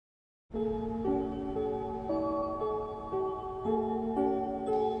Hello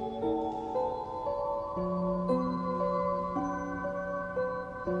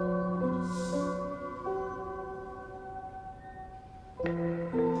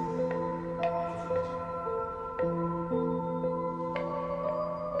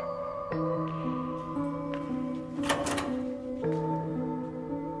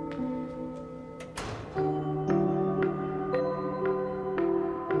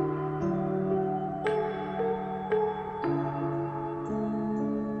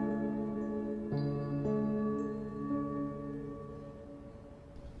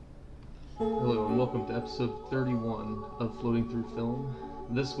and welcome to episode 31 of Floating Through Film.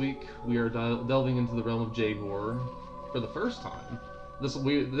 This week we are delving into the realm of J-horror for the first time. This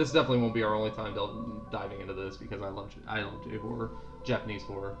definitely won't be our only time diving into this because I love J-horror, Japanese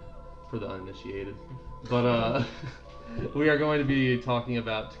horror, for the uninitiated. But we are going to be talking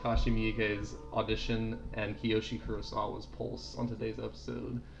about Takashi Miike's Audition and Kiyoshi Kurosawa's Pulse on today's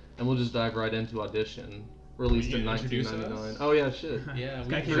episode, and we'll just dive right into Audition. Released in 1999. Oh yeah, shit. Yeah,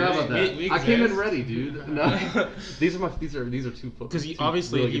 I forgot about that. I came in ready, dude. No, these are two foot. Because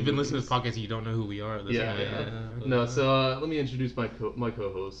obviously, if you've been listening to this podcast, you don't know who we are. Yeah. No, so let me introduce my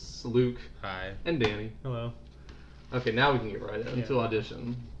co-hosts, Luke. Hi. And Danny. Hello. Okay, now we can get right into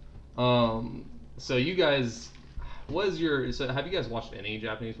Audition. So you guys, have you guys watched any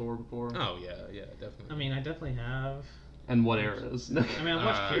Japanese horror before? Oh yeah, definitely. I mean, I definitely have. And what eras? I mean, I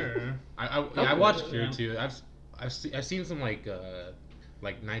watched Cure. I watched Cure too. I've seen some like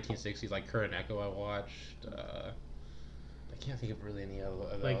 1960s like Current Echo. I watched. I can't think of really any other.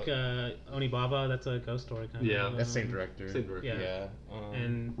 Like Onibaba, that's a ghost story kind of. Yeah, that's same director. Yeah.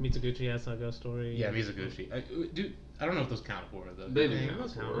 And Mizoguchi has a ghost story. Yeah, Mizoguchi. Dude, I don't know if those count for though. They count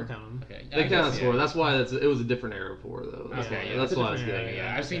as horror. Okay. They count as horror. That's why it was a different era of horror though. Okay, That's why I was getting.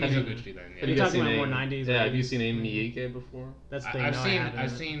 Yeah, I've seen Mizoguchi then. You're talking about more 90s. Yeah, have you seen Amy Miike before? That's the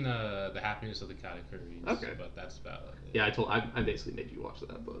I've seen the Happiness of the Katakuri. Okay, but that's about it. Yeah, I basically made you watch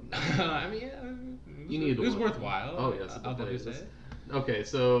that, but I mean, it was worthwhile. Oh yes, I'll definitely say it. Okay,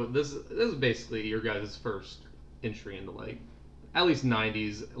 so this is basically your guys' first entry into like at least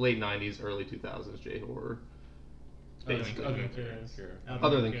 90s, late 90s, early 2000s J-horror. Other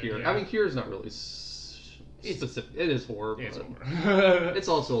than Cure. I mean, Cure is not really specific. It is horror, but it's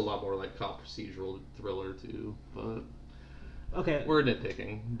also a lot more like cop procedural thriller too. But okay, we're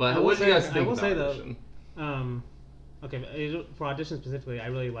nitpicking. But what do you guys think about Audition? Okay, for Audition specifically, I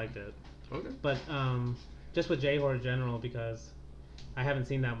really liked it. Okay. But just with J-horror in general, because I haven't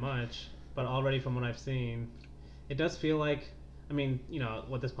seen that much, but already from what I've seen, it does feel like, I mean, you know,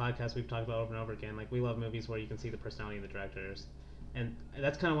 with this podcast we've talked about over and over again, like we love movies where you can see the personality of the directors. And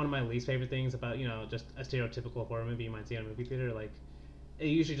that's kind of one of my least favorite things about, you know, just a stereotypical horror movie you might see in a movie theater. Like, it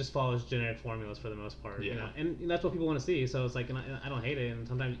usually just follows generic formulas for the most part. Yeah. You know? And that's what people want to see, so it's like, and I don't hate it, and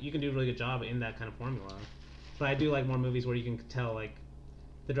sometimes you can do a really good job in that kind of formula. But I do like more movies where you can tell, like,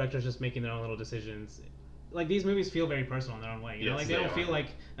 the director's just making their own little decisions. Like, these movies feel very personal in their own way. You know, like they don't feel like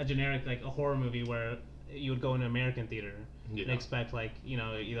a generic, like a horror movie where you would go in an American theater and expect, like, you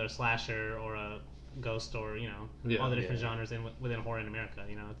know, either a slasher or a ghost or, you know, all the different genres within horror in America.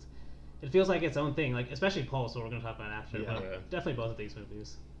 You know, it feels like its own thing. Like, especially Pulse, what we're gonna talk about after. But definitely both of these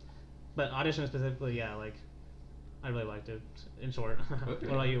movies. But Audition specifically, yeah, like I really liked it. In short, okay.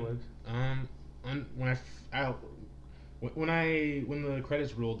 What about you, Luke? When the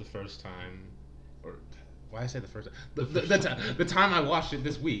credits rolled the first time, or why I say the first time, the time I watched it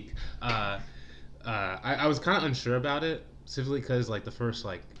this week, I was kind of unsure about it, specifically because like the first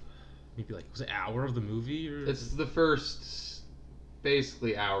maybe was it hour of the movie, or it's the first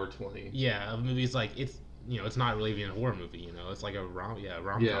basically hour 20. Yeah, the movie's like it's not really even a horror movie, you know, it's like a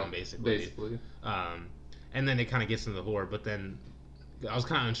rom-com basically. And then it kind of gets into the horror, but then I was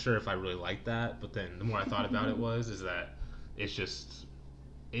kind of unsure if I really liked that, but then the more I thought about it is that it's just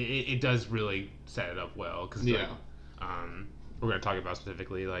it does really set it up well, because we're gonna talk about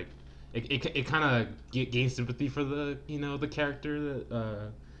specifically like it kind of gains sympathy for the the character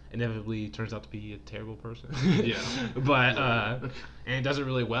that inevitably turns out to be a terrible person. But and it does it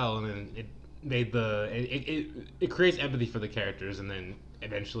really well, and then it creates empathy for the characters, and then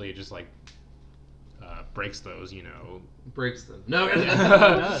eventually it just like breaks those, breaks them. No, it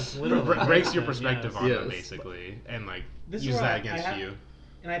does. Breaks your perspective on them basically, and like use that against you.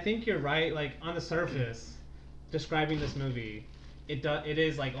 And I think you're right. Like on the surface, describing this movie, it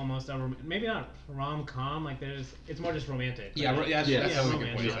is like almost maybe not rom-com. Like it's more just romantic. That's a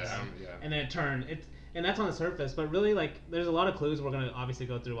good point. And then it turned and that's on the surface. But really, like there's a lot of clues we're gonna obviously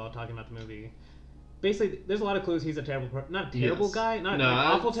go through while talking about the movie. basically, there's a lot of clues. He's a terrible, not a terrible guy, not an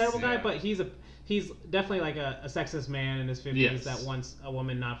awful terrible guy, but he's definitely like a sexist man in his 50s that wants a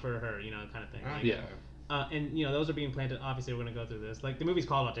woman not for her, kind of thing. Like, and those are being planted. Obviously, we're gonna go through this. Like the movie's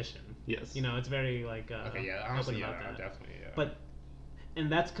called Audition. Yes. It's very like. Honestly, definitely. Yeah. But,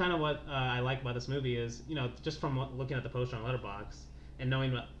 and that's kind of what I like about this movie is just from looking at the poster on Letterboxd and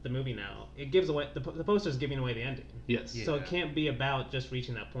knowing about the movie now, it gives away the poster's giving away the ending. Yes. So it can't be about just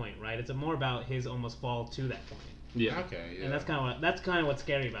reaching that point, right? It's more about his almost fall to that point. Yeah. Okay. Yeah. And that's kind of what's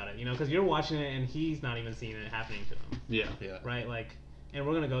scary about it, because you're watching it and he's not even seeing it happening to him. Yeah. Yeah. Right. Like, and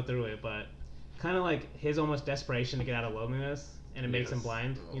we're gonna go through it, but kind of like his almost desperation to get out of loneliness. And it makes him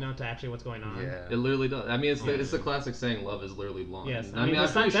blind, to actually what's going on. Yeah. It literally does. I mean, it's the classic saying, "Love is literally blind." Yes. I mean, the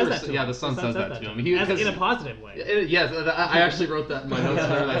son says that to him. Yeah, the son says that to him. In a positive way. Yes, I actually wrote that in my notes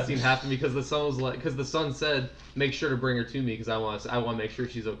whenever that scene happened because the son was like, because the son said, "Make sure to bring her to me because I want to make sure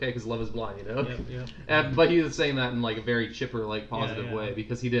she's okay because love is blind," Yep. But he was saying that in like a very chipper, like positive way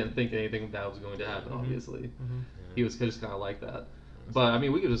because he didn't think anything bad was going to happen. Obviously, he was just kind of like that. But I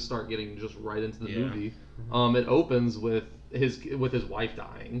mean, we could just start getting just right into the movie. It opens with his wife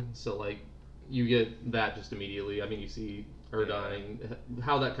dying, so like you get that just immediately. I mean, you see her dying,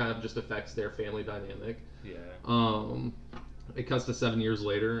 how that kind of just affects their family dynamic. It cuts to 7 years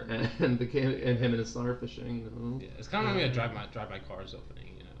later, and him and his son are fishing. Yeah, it's kind of like a drive by cars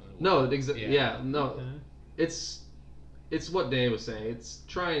opening. No, no, it's what Dan was saying. It's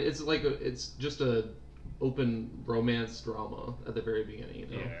just a open romance drama at the very beginning.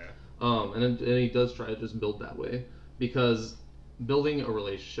 And he does try to just build that way because building a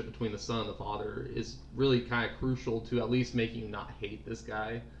relationship between the son and the father is really kind of crucial to at least making you not hate this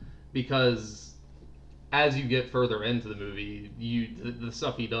guy, because as you get further into the movie, the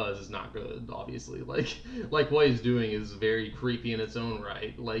stuff he does is not good. Obviously, like what he's doing is very creepy in its own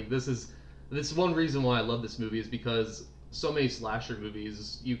right. Like this is one reason why I love this movie is because so many slasher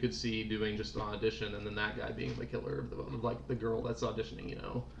movies you could see doing just an audition and then that guy being the killer of like the girl that's auditioning.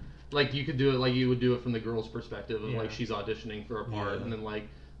 Like you could do it like you would do it from the girl's perspective and like she's auditioning for a part and then like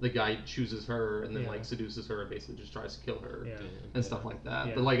the guy chooses her and then like seduces her and basically just tries to kill her and stuff like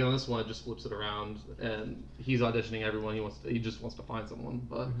that. But like on this one, it just flips it around and he's auditioning everyone. He just wants to find someone.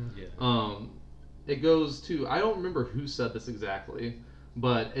 But it goes to, I don't remember who said this exactly,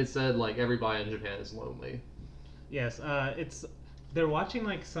 but it said like everybody in Japan is lonely. Yes, they're watching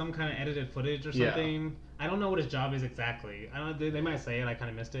like some kind of edited footage or something. Yeah. I don't know what his job is exactly. I don't. They might say it. I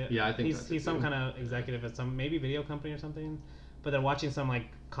kind of missed it. Yeah, I think he's some kind of executive at some maybe video company or something. But they're watching some like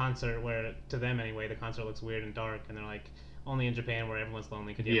concert where, to them anyway, the concert looks weird and dark, and they're like, only in Japan where everyone's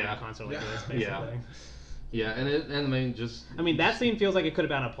lonely could you have a concert like this, basically. Yeah, I mean that scene feels like it could have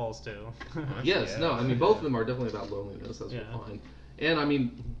been on a Pulse too. Yes, no, I mean both of them are definitely about loneliness. That's fine. And I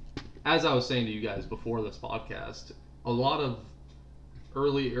mean, as I was saying to you guys before this podcast, a lot of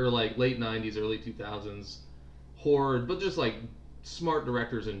early or like late 90s, early 2000s horror, but just like smart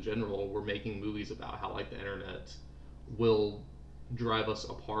directors in general were making movies about how like the internet will drive us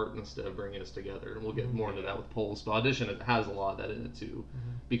apart instead of bringing us together, and we'll get more into that with Pulse. But Audition, it has a lot of that in it too,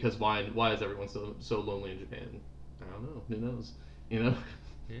 because why is everyone so lonely in Japan? I don't know. Who knows?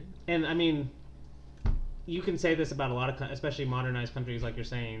 And I mean, you can say this about a lot of, especially modernized countries, like you're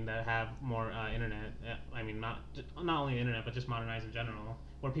saying, that have more internet. I mean, not only internet, but just modernized in general,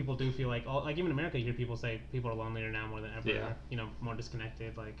 where people do feel like even in America, you hear people say people are lonelier now more than ever. Yeah. More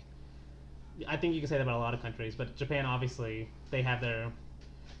disconnected. Like, I think you can say that about a lot of countries, but Japan, obviously,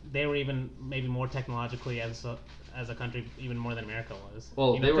 they were even maybe more technologically as a country, even more than America was.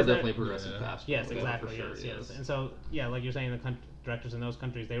 Well, they were definitely progressive fast. Yes, exactly. Sure, yes. And so, like you're saying, the directors in those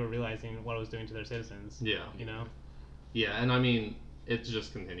countries, they were realizing what it was doing to their citizens. Yeah. Yeah, and I mean, it's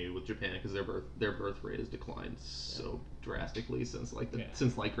just continued with Japan because their birth rate has declined so drastically since early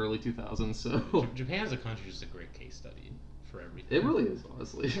 2000s. So Japan as a country is just a great case study for everything. It really is,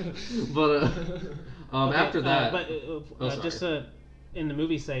 honestly. But after that, just in the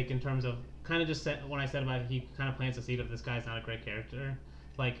movie's sake, in terms of kind of just when I said about he kind of plants the seed of this guy's not a great character,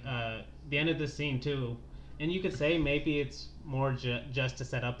 like the end of this scene too, and you could say maybe it's more just to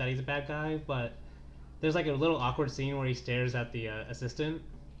set up that he's a bad guy, but there's like a little awkward scene where he stares at the assistant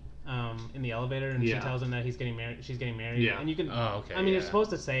in the elevator, and she tells him that she's getting married. And you can. Oh, okay. I mean, you're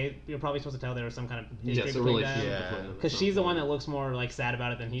probably supposed to tell there was some kind of history between them. Because she's the one that looks more like sad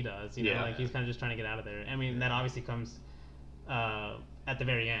about it than he does. Like he's kind of just trying to get out of there. I mean, that obviously comes at the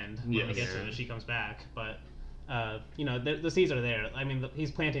very end when they get to it. She comes back, but the seeds are there. I mean,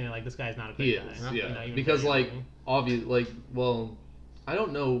 he's planting it like this guy's not a good guy. Because like obvious, like I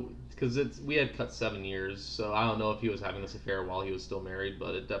don't know, because we had cut 7 years, so I don't know if he was having this affair while he was still married,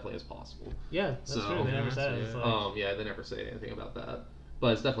 but it definitely is possible. Yeah, that's true. They never said it. Yeah, they never say anything about that,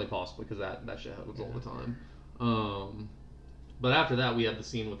 but it's definitely possible because that shit happens all the time. But after that, we have the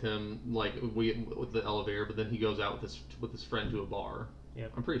scene with him, like with the elevator, but then he goes out with his friend to a bar.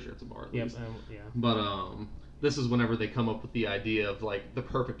 Yep. I'm pretty sure it's a bar. At yep. least. Yeah. But this is whenever they come up with the idea of like the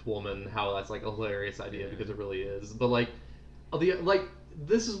perfect woman, how that's like a hilarious idea because it really is. But like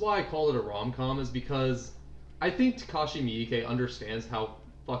this is why I call it a rom-com, is because I think Takashi Miike understands how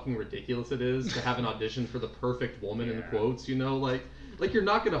fucking ridiculous it is to have an audition for the perfect woman in quotes, you know, like you're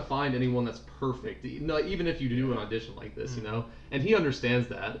not gonna find anyone that's perfect, even if you do an audition like this, you know, and he understands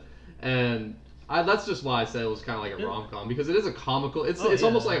that, and that's just why I said it was kind of like a rom-com, because it is a comical. It's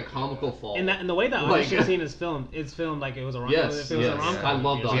almost like a comical fall. And the way that audition scene is filmed like it was a rom-com. Yes, I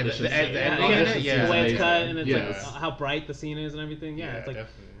love the audition scene. The way it's cut and it's like how bright the scene is and everything. Yeah, it's like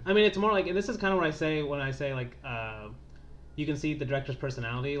definitely. I mean, it's more like, and this is kind of what I say when I say like you can see the director's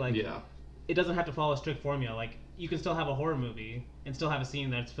personality. Like it doesn't have to follow a strict formula. Like you can still have a horror movie and still have a scene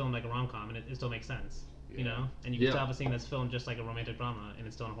that's filmed like a rom-com and it still makes sense. You know, and you can still have a scene that's filmed just like a romantic drama, and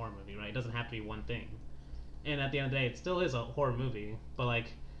it's still a horror movie, right? It doesn't have to be one thing. And at the end of the day, it still is a horror movie, but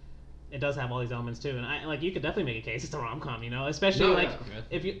like, it does have all these elements too. And I like, you could definitely make a case it's a rom-com, you know, especially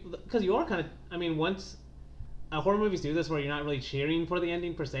if you, because you are kind of, I mean, once horror movies do this, where you're not really cheering for the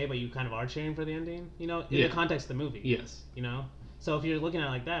ending per se, but you kind of are cheering for the ending, you know, in the context of the movie. Yes. You know, so if you're looking at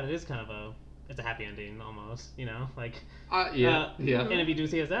it like that, it is kind of it's a happy ending almost, you know, like And if you do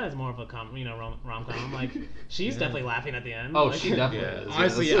see it as that as more of a rom-com, like she's definitely laughing at the end. Oh, like, she definitely is.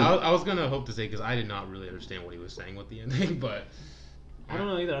 Honestly, I was gonna hope to say, because I did not really understand what he was saying with the ending, but I don't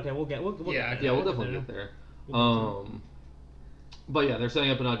know either. Okay, we'll we'll definitely get there. But yeah, they're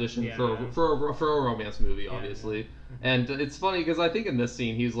setting up an audition for a romance movie, obviously, and it's funny because I think in this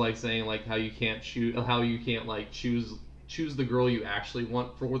scene he's like saying like how you can't like choose the girl you actually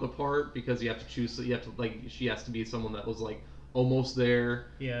want for the part, because you have to like she has to be someone that was like almost there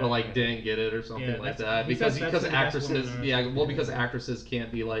but like didn't get it or something like that, because actresses because actresses can't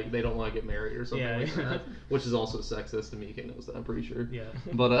be like, they don't want to get married or something like that, which is also sexist, and Mika knows that, I'm pretty sure.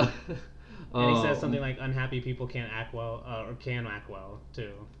 But and he says something like unhappy people can't act well or can act well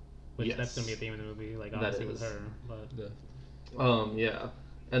too, which that's gonna be a theme in the movie, like obviously with her, but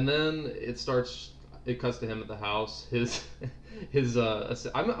and then it cuts to him at the house. His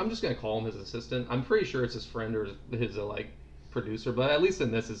I'm just gonna call him his assistant. I'm pretty sure it's his friend or his like producer, but at least in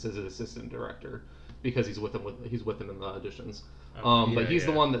this is his assistant director, because he's with him in the auditions. But he's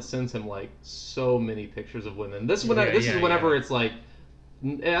the one that sends him like so many pictures of women. This is whenever it's like,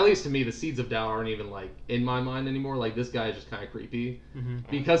 at least to me, the seeds of doubt aren't even like in my mind anymore. Like, this guy is just kind of creepy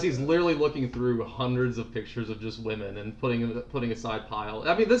because he's literally looking through hundreds of pictures of just women and putting aside pile.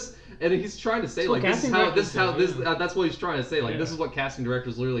 I mean, and he's trying to say like that's what he's trying to say. Like, this is what casting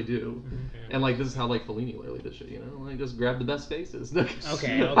directors literally do, and like this is how like Fellini literally did shit. You know, like just grab the best faces.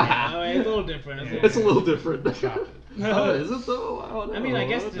 Okay. It's a little different. It's a little different. Oh, is it though? I don't know. I mean, I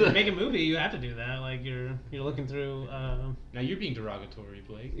guess to make a movie, you have to do that. Like you're looking through. Now you're being derogatory,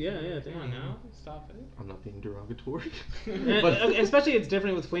 Blake. Yeah. Come on now, stop it. I'm not being derogatory. But especially it's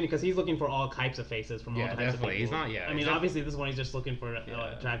different with Fellini because he's looking for all types of faces from all types of people. He's not. I mean, obviously this one he's just looking for an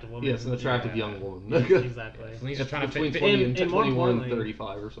attractive woman. Yes, an attractive young woman. Exactly. He's just trying to between 20 and 21 and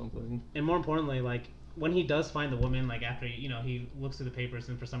 35 or something. And more importantly, like when he does find the woman, like after he looks through the papers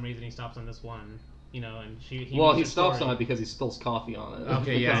and for some reason he stops on this one. You know, and he stops on it because he spills coffee on it.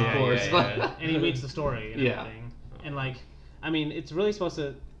 Okay, of course. And he reads the story and everything. And like, I mean, it's really supposed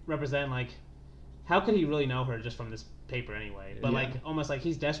to represent like, how could he really know her just from this paper anyway? But like, almost like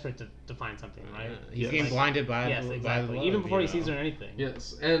he's desperate to find something, right? He's getting blinded by exactly. By even before he sees her or anything.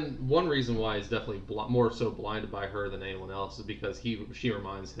 Yes, and one reason why he's definitely more so blinded by her than anyone else is because she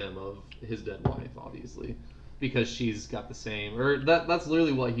reminds him of his dead wife, obviously. Because she's got the same, or that's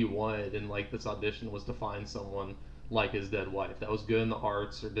literally what he wanted in like this audition, was to find someone like his dead wife that was good in the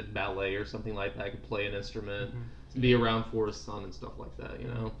arts or did ballet or something like that, could play an instrument, be around for his son and stuff like that. You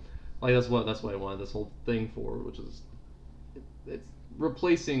know, like that's what I wanted this whole thing for, which is it's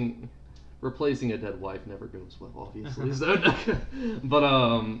replacing a dead wife never goes well, obviously. But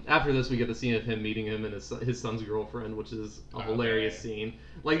after this, we get the scene of him meeting him and his son's girlfriend, which is a hilarious scene.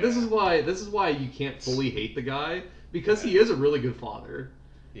 Like this is why you can't fully hate the guy, because he is a really good father.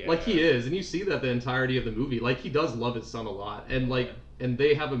 Yeah. Like he is, and you see that the entirety of the movie. Like he does love his son a lot, and and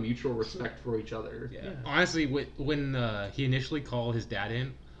they have a mutual respect for each other. Yeah. Honestly, when he initially called his dad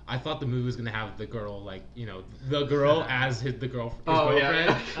in, I thought the movie was gonna have the girl the girl as his girlfriend. Okay.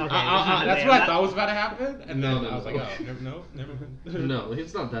 That's what I thought was about to happen, and then I was like, oh, never mind. No,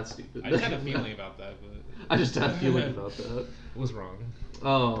 it's not that stupid. I just had a feeling about that, but I just had a feeling about that. Was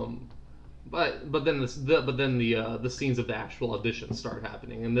wrong. But then the scenes of the actual audition start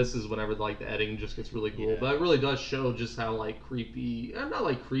happening, and this is whenever the editing just gets really cool. Yeah. But it really does show just how creepy,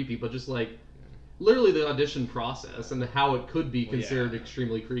 not creepy, but just literally the audition process and how it could be considered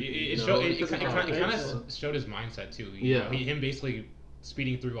extremely creepy. It kind of showed his mindset too. You know, him basically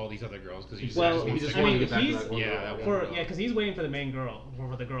speeding through all these other girls because he just wanted to get back to that one girl. Because he's waiting for the main girl,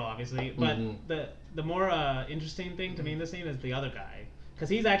 for the girl obviously. But the more interesting thing to me in this scene is the other guy. Because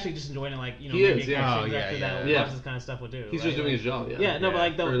he's actually just enjoying it, maybe loves this kind of stuff would do. He's just doing his job,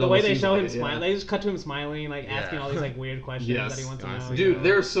 but the way they show him smiling, they just cut to him smiling, asking all these weird questions that he wants to know. Dude,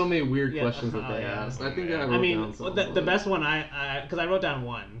 there are so many weird questions that they ask. I think I wrote down some. The best one because I wrote down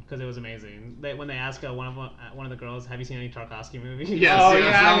one because it was amazing. When they ask one of the girls, "Have you seen any Tarkovsky movies?" Yes,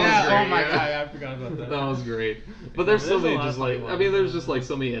 oh my god, I forgot about that. That was great. But there's so many there's just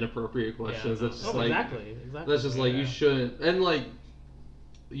so many inappropriate questions. That's just exactly. That's just you shouldn't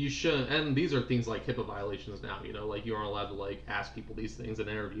you shouldn't, and these are things like HIPAA violations now, you aren't allowed to ask people these things in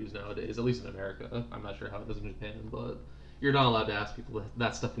interviews nowadays, at least in America. I'm not sure how it is in Japan, but you're not allowed to ask people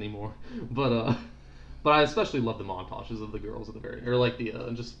that stuff anymore. But I especially love the montages of the girls at the very, or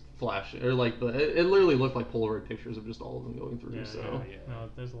the just flash, or it literally looked like Polaroid pictures of just all of them going through. No,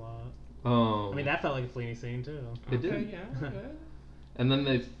 there's a lot. I mean, that felt like a Fellini scene too. It did. Yeah. And then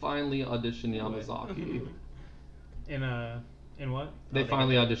they finally audition Yamazaki. In what? They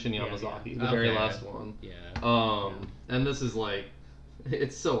finally audition Yamazaki, the very last one. Yeah. And this is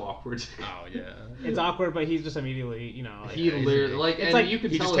it's so awkward. Oh yeah. It's awkward, but he's just immediately, he literally you can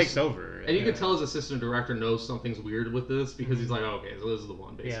he tell just takes over, and you can tell his assistant director knows something's weird with this because he's like, okay, so this is the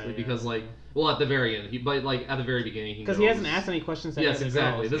one basically because at the very end, at the very beginning, because he hasn't asked any questions. Yes,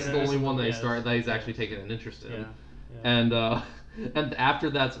 exactly. This is the only one that he's actually taken an interest in, and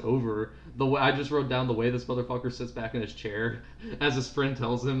after that's over. I just wrote down the way this motherfucker sits back in his chair as his friend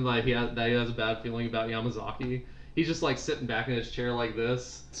tells him that he has a bad feeling about Yamazaki. He's just sitting back in his chair like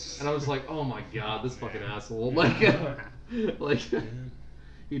this, and I was like, oh my god, this fucking asshole!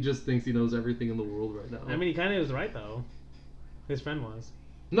 He just thinks he knows everything in the world right now. I mean, he kind of was right though. His friend was.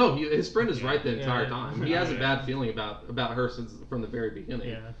 No, his friend is right the entire time. He has a bad feeling about her from the very beginning.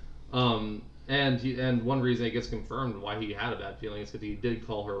 Yeah. And one reason it gets confirmed why he had a bad feeling is because he did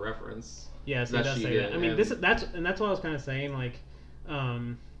call her reference. Yes, he does say that. I mean, that's what I was kind of saying.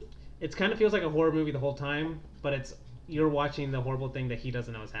 It kind of feels like a horror movie the whole time, but you're watching the horrible thing that he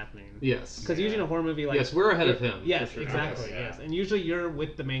doesn't know is happening. Yes. Because usually in a horror movie, yes, we're ahead of him. Yes, sure. exactly. Yes, and usually you're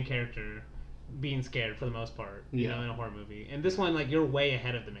with the main character, being scared for the most part. You know, in a horror movie, and this one, you're way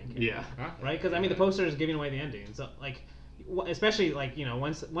ahead of the main character. Yeah. Right? Because I mean, the poster is giving away the ending. So especially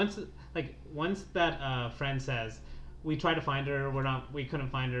once that friend says, we tried to find her, we couldn't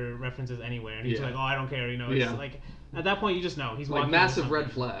find her references anywhere, and he's like, oh, I don't care, it's at that point you just know he's walking massive red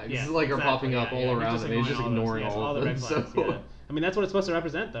flags are popping up all around him, and he's just ignoring all of the red them. flags. I mean, that's what it's supposed to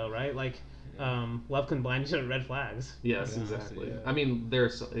represent though, right? Love can blind you to red flags. Yes, exactly. I mean,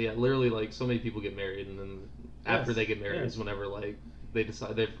 there's literally so many people get married, and then after they get married is whenever they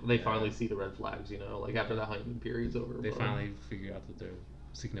decide they finally see the red flags, after the honeymoon period's over. They finally figure out that their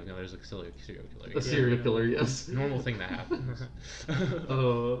significant other's a serial killer. A serial killer, yes. Normal thing that happens.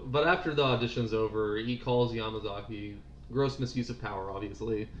 But after the audition's over, he calls Yamazaki. Gross misuse of power,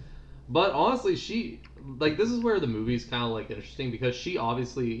 obviously. But honestly, this is where the movie's kind of interesting because she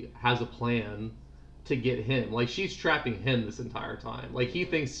obviously has a plan to get him. She's trapping him this entire time. He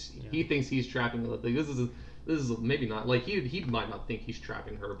thinks he's trapping her. This is maybe not he might not think he's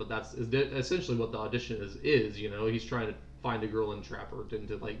trapping her, but that's essentially what the audition is. He's trying to find a girl and trap her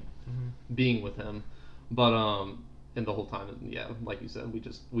into being with him. But and the whole time, like you said,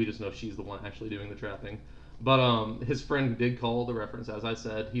 we just know she's the one actually doing the trapping. But his friend did call the reference, as I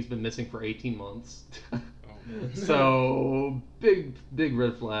said. He's been missing for 18 months. So big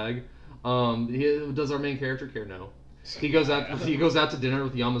red flag. Does our main character care? No. He goes out to dinner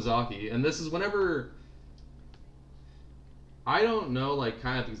with Yamazaki, and this is whenever I don't know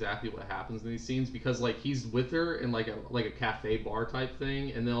kind of exactly what happens in these scenes because he's with her in a cafe bar type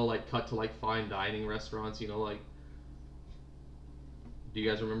thing, and they'll cut to fine dining restaurants, Do you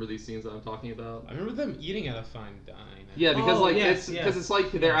guys remember these scenes that I'm talking about? I remember them eating at a fine dine. Yeah, because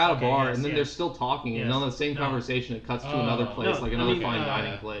it's they're at a bar and then they're still talking, and on the same conversation it cuts to another place, another fine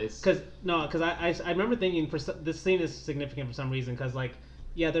dining place. Because I remember thinking this scene is significant for some reason because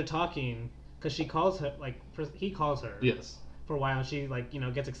they're talking because she calls her he calls her. Yes. for a while, and she like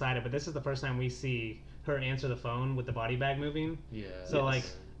gets excited. But this is the first time we see her answer the phone with the body bag moving. Yeah. So like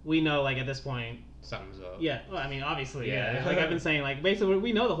we know like at this point something's up. Yeah. Well, I mean obviously Like I've been saying like basically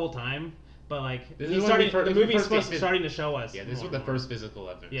we know the whole time. But like the movie's starting to show us. Yeah, this was the first physical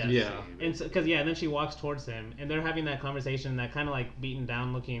evidence. Yeah. And because then she walks towards him, and they're having that conversation, that kind of like beaten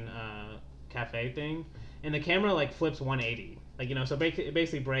down looking cafe thing, and the camera like flips 180, like so it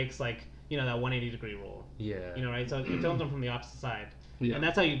basically breaks like that 180 degree rule. Yeah. Right. So it films them from the opposite side. Yeah. And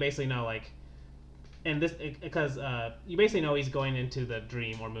that's how you basically know like. And this, because you basically know he's going into the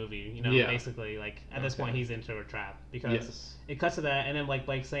dream or movie, basically, like, at this point he's into a trap. Because it cuts to that, and then, like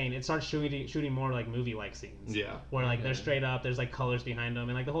Blake's saying, it starts shooting more, like, movie-like scenes. Yeah. Where, like, they're straight up, there's, like, colors behind them,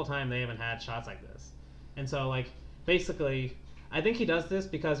 and, like, the whole time they haven't had shots like this. And so, like, basically, I think he does this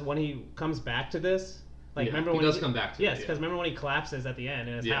because when he comes back to this, like, remember when he does come back to it. Yes, because remember when he collapses at the end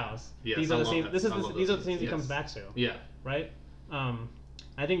in his house? Yes, these are the scenes, these are the scenes he comes back to. Yeah. Right?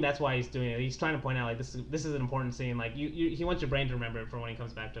 I think that's why he's doing it. He's trying to point out like this is an important scene. Like he wants your brain to remember it for when he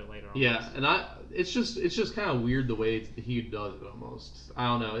comes back to it later on. Yeah, and it's just kind of weird the way he does it almost. I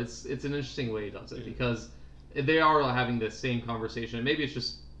don't know. It's an interesting way he does it because they are having the same conversation, and maybe it's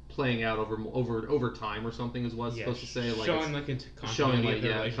just playing out over time or something is what it's supposed to say. Like showing like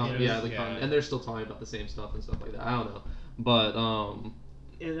and they're still talking about the same stuff and stuff like that. I don't know, but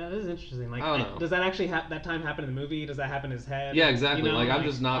Yeah, that is interesting. Like, I don't know. Does that actually that time happen in the movie? Does that happen in his head? Yeah, exactly. Like I'm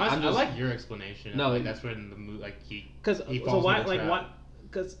just not. I like your explanation. No, like, that's when the movie like he falls so why like what?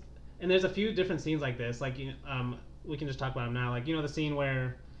 Because and there's a few different scenes like this. Like we can just talk about them now. Like the scene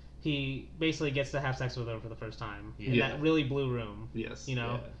where he basically gets to have sex with her for the first time in that really blue room. Yes.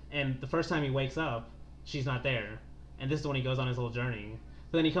 And the first time he wakes up, she's not there, and this is when he goes on his little journey.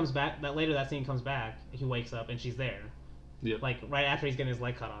 But then he comes back. That scene comes back. He wakes up and she's there. Yeah. Like right after he's getting his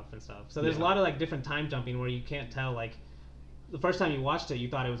leg cut off and stuff. So there's a lot of like different time jumping where you can't tell. Like the first time you watched it, you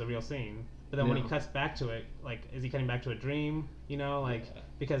thought it was a real scene, but then when he cuts back to it, like is he cutting back to a dream?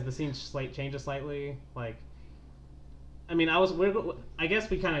 Because the scene changes slightly. Like, I mean, I guess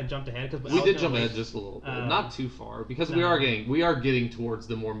we kind of jumped ahead because we did jump ahead just a little bit, not too far, because we are getting towards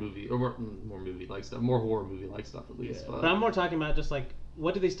the more movie like stuff, more horror movie like stuff at least. But I'm more talking about just like.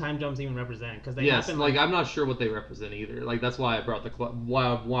 What do these time jumps even represent? Because they happen. Like I'm not sure what they represent either. Like that's why I brought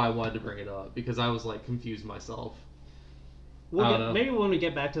why I wanted to bring it up because I was like confused myself. Maybe when we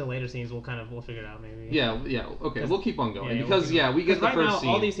get back to the later scenes, we'll figure it out. Maybe. Yeah. Okay, we'll keep on going because we get the right first now, scene.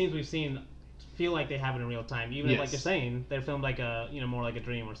 all these scenes we've seen feel like they happen in real time, even if, like you're saying, they're filmed like a more like a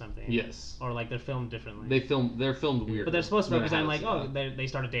dream or something. Yes. Or like they're filmed differently. They're filmed weird. But they're supposed to represent like they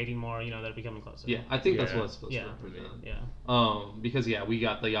started dating more. They're becoming closer. Yeah, I think that's what it's supposed to represent. Yeah. Because we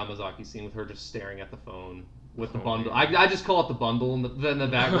got the Yamazaki scene with her just staring at the phone with the bundle. I just call it the bundle in the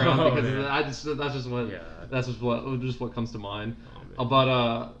background because that's just what comes to mind.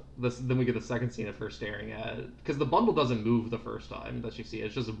 Then we get the second scene of her staring at it because the bundle doesn't move the first time that you see it.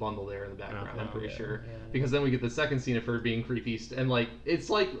 It's just a bundle there in the background. I'm pretty sure because then we get the second scene of her being creepy and like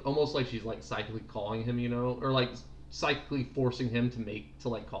it's like almost like she's like psychically calling him, or like psychically forcing him to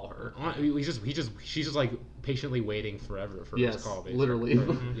like call her. She's just like patiently waiting forever for his call. Basically. Literally.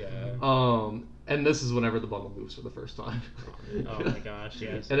 Yeah. And this is whenever the bundle moves for the first time. Oh my gosh,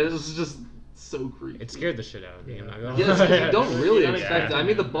 yes. And it was just so creepy. It scared the shit out of me. You don't really expect it. I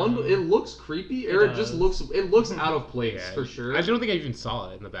mean, the bundle, it looks creepy, or it just looks out of place for sure. I don't think I even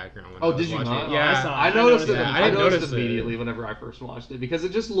saw it in the background. Did you not? Yeah, I noticed it. I noticed it immediately whenever I first watched it because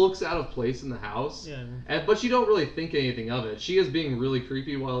it just looks out of place in the house. Yeah. But you don't really think anything of it. She is being really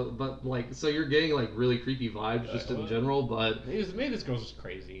creepy so you're getting like really creepy vibes just in general. But maybe this girl's just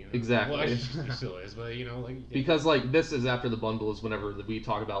crazy. Exactly. Well, she still is, but because like this is after the bundle is whenever we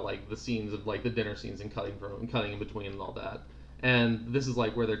talk about like the scenes of like the dinner scenes and cutting in between and all that, and this is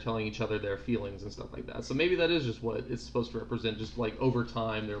like where they're telling each other their feelings and stuff like that. So maybe that is just what it's supposed to represent. Just like over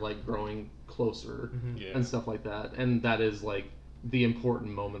time they're like growing closer and stuff like that, and that is like the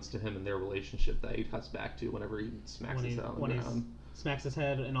important moments to him in their relationship that he cuts back to whenever he smacks his head on the ground. Smacks his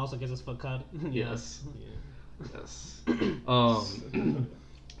head and also gets his foot cut. Yes.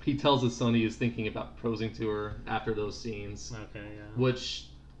 He tells his son he is thinking about proposing to her after those scenes. Okay, yeah. Which,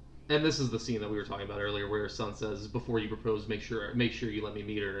 and this is the scene that we were talking about earlier, where his son says, "Before you propose, make sure you let me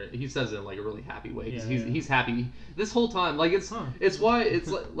meet her." He says it in like a really happy way because he's happy this whole time. Like it's why it's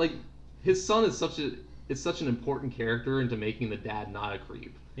like his son is such an important character into making the dad not a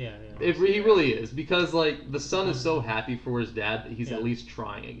creep. Yeah. He really is because like the son is so happy for his dad that he's at least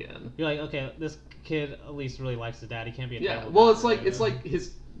trying again. You're like, okay, this kid at least really likes his dad. He can't be a well, it's like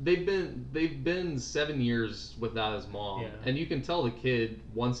they've been 7 years without his mom, and you can tell the kid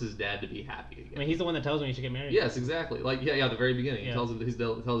wants his dad to be happy again. I mean, he's the one that tells him he should get married. Yes, exactly. Like at the very beginning, he tells his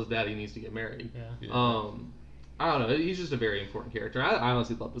dad he needs to get married. I don't know. He's just a very important character. I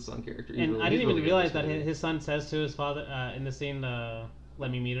honestly love the son character. I didn't even realize that his son says to his father in the scene,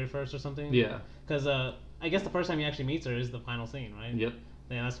 "Let me meet her first" or something. Yeah. Because I guess the first time he actually meets her is the final scene, right? Yep.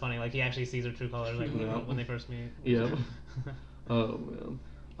 Yeah, that's funny. Like he actually sees her true colors, like when they first meet. Yep. Oh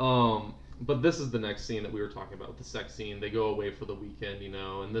man. But this is the next scene that we were talking about, the sex scene. They go away for the weekend,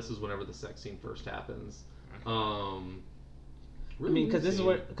 and this is whenever the sex scene first happens. Really, I mean,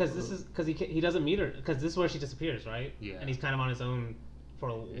 because he doesn't meet her, because this is where she disappears, right? Yeah. And he's kind of on his own for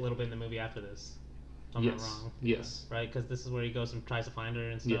a little bit in the movie after this. I'm not wrong. Yes. Right, because this is where he goes and tries to find her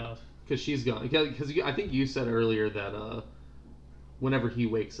and stuff. Yeah. Because she's gone. Because I think you said earlier that whenever he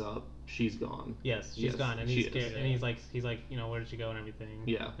wakes up, she's gone. Yes, she's gone, and he's scared, and he's like, where did she go and everything.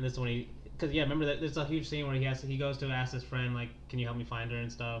 Yeah. And this is when remember that there's a huge scene where he goes to ask his friend, like, can you help me find her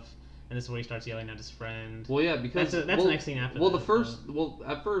and stuff. And this is where he starts yelling at his friend. Well, yeah, because that's the next scene after.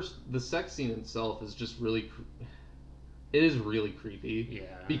 At first, the sex scene itself is just really, it is really creepy. Yeah.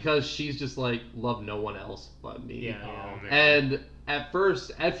 Because she's just like, love no one else but me. Yeah. Oh, man. And at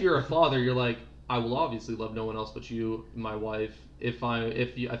first, if you're a father, you're like, I will obviously love no one else but you, my wife, if I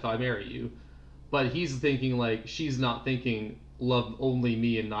marry you. But he's thinking like, she's not thinking love only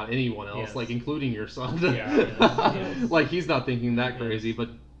me and not anyone else, like including your son. Like he's not thinking that crazy, but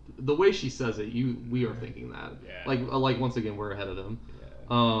the way she says it, we are thinking that. Yeah. Like once again, we're ahead of him.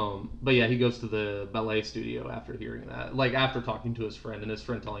 Yeah. But yeah, he goes to the ballet studio after hearing that, like after talking to his friend, and his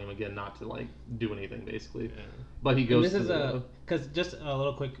friend telling him again not to like do anything, basically. Yeah. But he goes. And this is because just a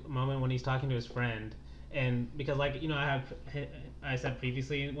little quick moment when he's talking to his friend, and because I said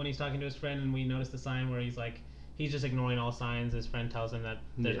previously when he's talking to his friend, and we noticed the sign where he's like. He's just ignoring all signs. His friend tells him that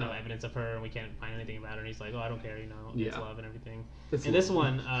there's no evidence of her and we can't find anything about her. And he's like, oh, I don't care, it's love and everything. This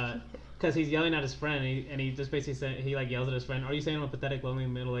one, because he's yelling at his friend and he just basically he like yells at his friend, are you saying I'm a pathetic, lonely,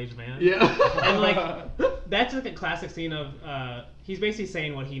 middle-aged man? Yeah. And like, that's like a classic scene of, he's basically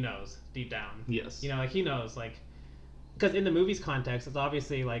saying what he knows deep down. Yes. Like he knows, like, because in the movie's context, it's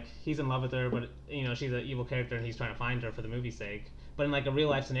obviously like he's in love with her, but she's an evil character and he's trying to find her for the movie's sake. But in like a real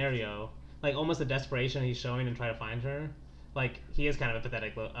life scenario, like almost the desperation he's showing and trying to find her, like he is kind of a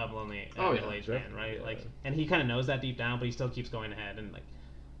pathetic, lonely, middle-aged man, right? Yeah. Like, and he kind of knows that deep down, but he still keeps going ahead, and like,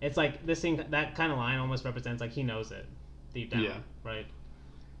 it's like this thing, that kind of line almost represents like he knows it deep down, right?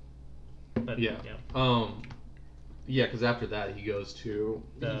 But because after that he goes to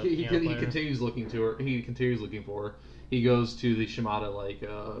he continues looking to her. He continues looking for her. He goes to the Shimada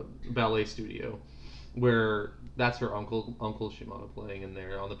ballet studio, where that's her uncle Shimada playing in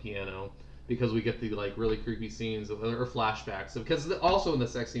there on the piano. Because we get the like really creepy scenes or flashbacks. Because also in the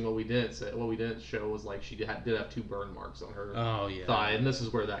sex scene, what we didn't show was like she did have 2 burn marks on her thigh, and this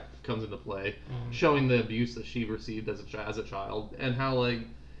is where that comes into play, showing the abuse that she received as a child, and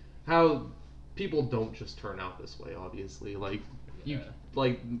how people don't just turn out this way. Obviously, like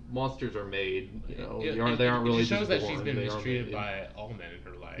monsters are made. They aren't really. It shows just that born, she's been mistreated by all men in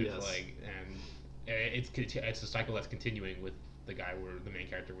her life. Yes. And it's a cycle that's continuing with the guy the main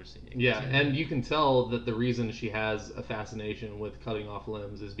character we're seeing. Yeah, and you can tell that the reason she has a fascination with cutting off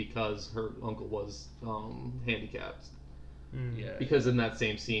limbs is because her uncle was handicapped. Yeah. Because in that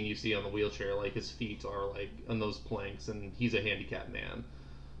same scene you see on the wheelchair, like his feet are like on those planks, and he's a handicapped man.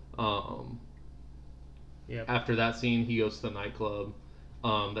 After that scene, he goes to the nightclub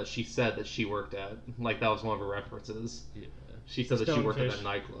that she said that she worked at. Like that was one of her references. Yeah. She said that she worked at that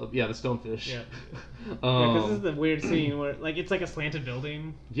nightclub. Yeah, the Stonefish. Yeah. Because this is the weird scene where like it's like a slanted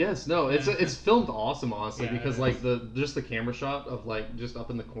building. Yes, no, it's filmed awesome, honestly, because like the camera shot of like just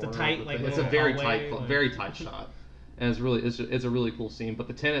up in the corner. It's a tight, it's a very tight shot, and it's a really cool scene. But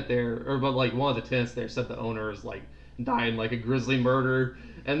the tenant there, but one of the tenants there said the owner is like dying like a grisly murder.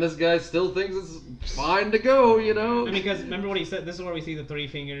 And this guy still thinks it's fine to go, I mean, because remember what he said? This is where we see the 3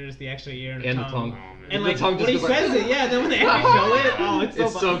 fingers, the extra ear, and the tongue. And like when he says it, then when they actually show it,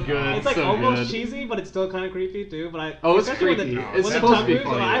 it's so good. It's like so almost good. cheesy, but it's still kind of creepy too. But it's creepy. It's supposed to be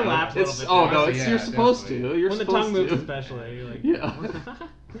funny. I laughed a little bit. Oh no, you're supposed to. When the tongue moves, especially. You're like,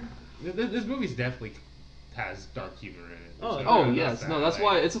 This movie's definitely has dark humor in it. Yes, that's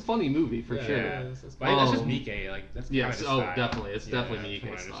why it's a funny movie for sure. But that's just Miike, like that's kind of his style. Definitely, it's definitely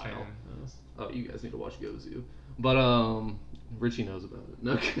Miike's style. Oh, you guys need to watch Gozu. But Richie knows about it.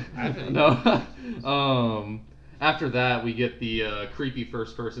 No. After that, we get the creepy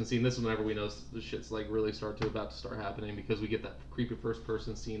first-person scene. This is whenever we know the shit's like really about to start happening, because we get that creepy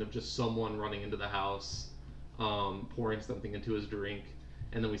first-person scene of just someone running into the house, pouring something into his drink,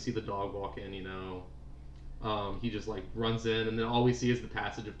 and then we see the dog walk in, he just like runs in, and then all we see is the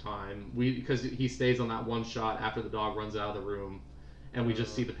passage of time. Because he stays on that one shot after the dog runs out of the room, and we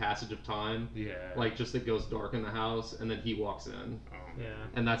just see the passage of time. Yeah. Like just it goes dark in the house, and then he walks in. Yeah.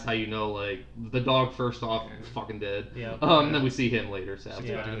 And that's how you know, like, the dog first off fucking dead. Yeah. And then we see him later, sadly.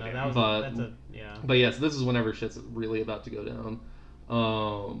 Yeah. No, that was yeah. But yes, this is whenever shit's really about to go down.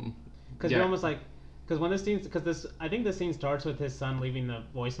 Because you're almost like. Because when this scene, I think this scene starts with his son leaving the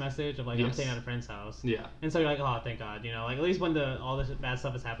voice message of like, I'm staying at a friend's house. Yeah. And so you're like, oh, thank God, like at least when all this bad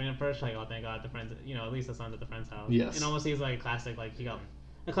stuff is happening at first, like, oh, thank God, the friends, at least the son's at the friend's house. Yes. And almost seems like a classic, like he got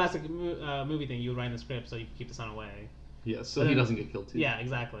a classic movie thing. You would write in the script so you can keep the son away. Yes. So he doesn't get killed too. Yeah.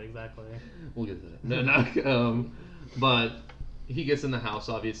 Exactly. We'll get to that. No. But he gets in the house.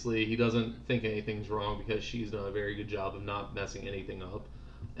 Obviously, he doesn't think anything's wrong because she's done a very good job of not messing anything up.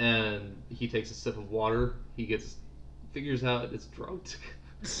 And he takes a sip of water. He figures out it's drugged.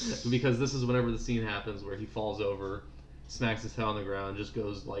 Because this is whenever the scene happens where he falls over, smacks his head on the ground, just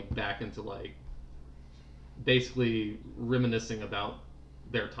goes like back into like basically reminiscing about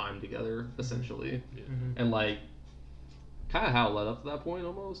their time together, essentially. Mm-hmm. And like kind of how it led up to that point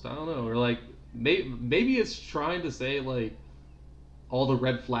almost. I don't know. Or like maybe it's trying to say like all the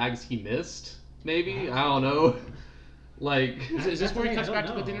red flags he missed. Maybe I don't know. Like, is this where he cuts back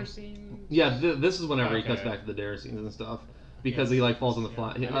to the dinner scene? Yeah, this is whenever he cuts back to the dinner scenes and stuff. Because he like falls on the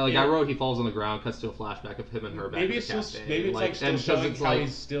I wrote he falls on the ground, cuts to a flashback of him and her back in the cafe. Maybe it's like still showing how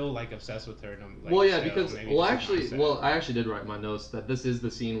he's still like obsessed with her. I actually did write in my notes that this is the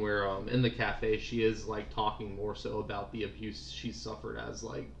scene where in the cafe she is like talking more so about the abuse she's suffered as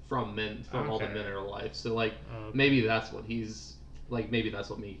like from all the men in her life. So like maybe that's what he's like. Maybe that's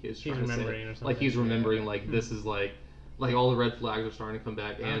what Mika is trying to say. Or something. Like he's remembering like this is like all the red flags are starting to come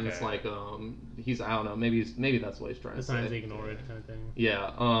back, and it's like he's I don't know, maybe that's what he's trying to say. The signs ignored kind of thing. Yeah,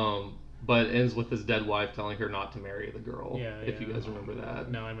 but it ends with his dead wife telling her not to marry the girl. Yeah, if you guys remember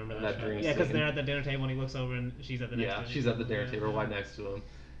that. No, I remember that dream. Yeah, because they're at the dinner table and he looks over and she's at the next. Yeah, she's at the dinner table right next to him,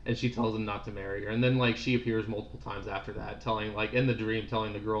 and she tells him not to marry her, and then like she appears multiple times after that, telling like in the dream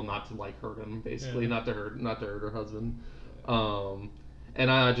telling the girl not to like hurt him, basically not to hurt her husband. And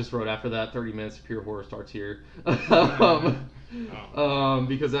I just wrote after that 30 minutes of pure horror starts here. Because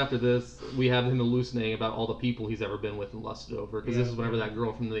after this, we have him hallucinating about all the people he's ever been with and lusted over. Because this is whenever that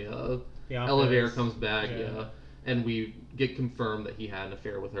girl from the elevator comes back, and we get confirmed that he had an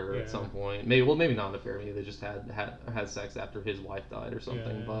affair with her at some point. Maybe not an affair. Maybe they just had sex after his wife died or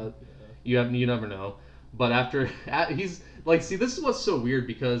something. But you never know. But after he's like, see, this is what's so weird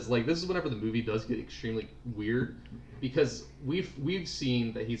because like this is whenever the movie does get extremely weird because we've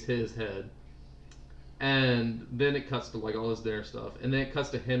seen that he's hit his head, and then it cuts to like all his dinner stuff, and then it cuts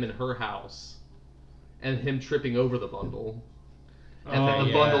to him in her house, and him tripping over the bundle, and then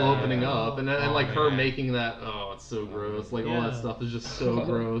the bundle opening up, and then like her making that. Oh, it's so gross. Like all that stuff is just so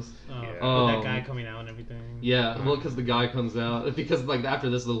gross. With that guy coming out and everything. Yeah, well, because the guy comes out because like after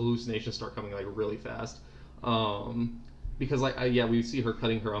this the hallucinations start coming like really fast. Because like we see her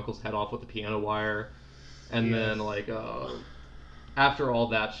cutting her uncle's head off with the piano wire, and then like after all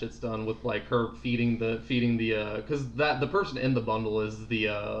that shit's done with like her feeding the because the person in the bundle is the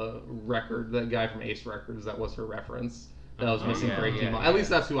that guy from Ace Records that was her reference. That was missing for 18 months. At least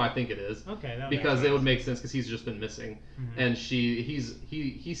that's who I think it is. Okay. Because it would make sense because he's just been missing, and he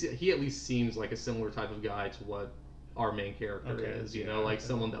at least seems like a similar type of guy to what our main character is. Like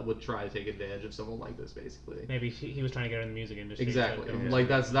someone that would try to take advantage of someone like this, basically. Maybe he was trying to get her in the music industry. Exactly. Like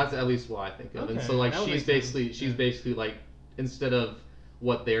that's at least what I think of. And so like she's basically like instead of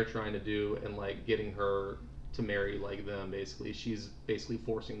what they're trying to do and like getting her to marry like them, basically she's basically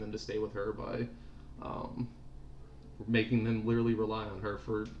forcing them to stay with her by making them literally rely on her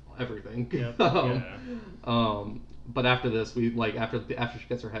for everything. But after this, we like after she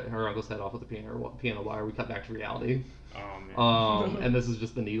gets her uncle's head off with the piano wire, we cut back to reality. Oh man. And this is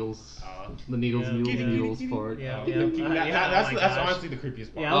just the needles part. That's honestly the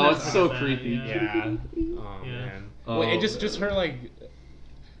creepiest part. Yeah, it's so creepy. Yeah. Oh man. And just her like.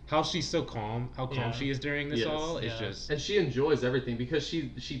 How she's so calm, she is during this all is just. And she enjoys everything because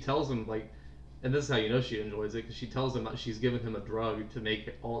she tells him like. And this is how you know she enjoys it because she tells him that she's given him a drug to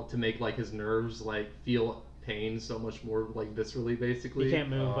make like his nerves like feel pain so much more like viscerally, basically. He can't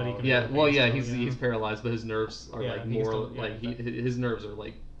move, but he can. Yeah, well, yeah, he's paralyzed, but his nerves are like more his nerves are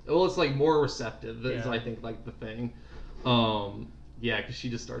like it's like more receptive. Is I think like the thing. Because she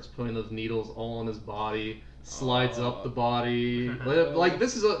just starts putting those needles all on his body. Slides up the body. Like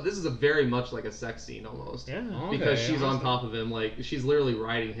this is a very much like a sex scene almost. Yeah. Because she's on top of him, like she's literally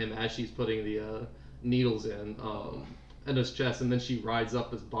riding him as she's putting the needles in. in his chest, and then she rides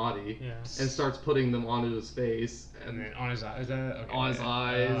up his body and starts putting them onto his face and then on his eyes. Okay. On his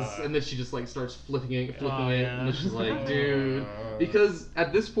eyes, and then she just like starts flipping it, and then she's like, dude, because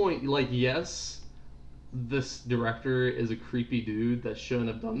at this point, like, yes, this director is a creepy dude that shouldn't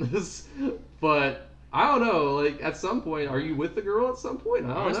have done this, but I don't know. Like, at some point, are you with the girl? At some point,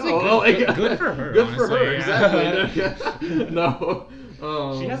 I don't know. Good for her. Good for her. Exactly. No.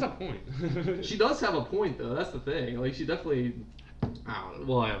 She has a point. She does have a point, though. That's the thing. Like, she definitely. I don't know.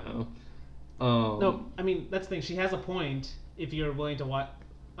 Well, I don't know. No, I mean, that's the thing. She has a point if you're willing to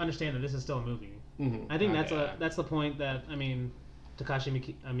understand that this is still a movie. Mm-hmm. I think that's the point that, I mean,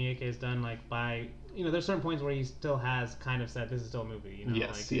 Takashi Miike has done, like, by, you know, there's certain points where he still has kind of said this is still a movie, you know?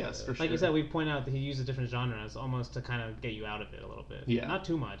 Yes, like, yes, for sure. Like you said, we point out that he uses different genres almost to kind of get you out of it a little bit. Yeah. Not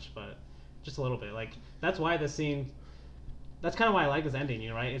too much, but just a little bit. Like, that's why the scene, that's kind of why I like this ending, you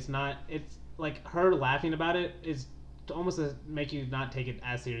know, right? It's like her laughing about it is to almost make you not take it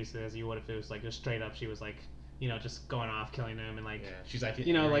as seriously as you would if it was like just straight up she was like, you know, just going off killing him and like, she's like,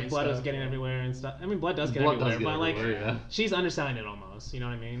 you know, like blood was getting everywhere and stuff. I mean, blood does get everywhere, but like she's underselling it almost. You know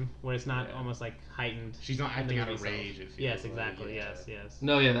what I mean? Where it's not almost like heightened. She's not acting out of rage. Yes, exactly. Like, yes.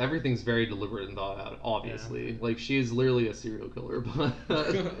 No, yeah, everything's very deliberate and thought out. Obviously, like she is literally a serial killer, but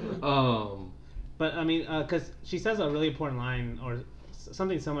But I mean, because she says a really important line or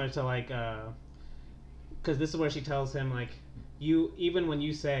something similar to like, because this is where she tells him like, you, even when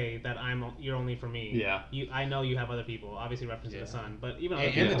you say that you're only for me. I know you have other people. Obviously referencing the son, but even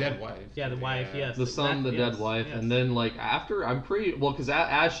and the dead wife. Yeah, the wife. Yes. The son, the dead wife, and then like after, I'm pretty well because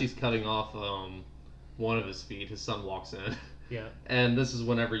as she's cutting off one of his feet, his son walks in. Yeah. And this is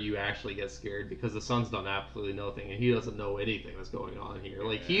whenever you actually get scared because the son's done absolutely nothing and he doesn't know anything that's going on here.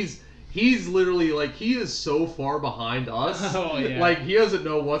 Like he's literally like he is so far behind us. Like he doesn't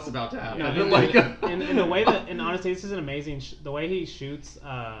know what's about to happen. And the way that, and honestly, this is an amazing. The way he shoots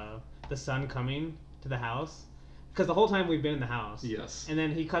the son coming to the house, because the whole time we've been in the house. Yes. And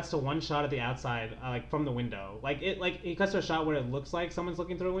then he cuts to one shot at the outside, like from the window. Like he cuts to a shot where it looks like someone's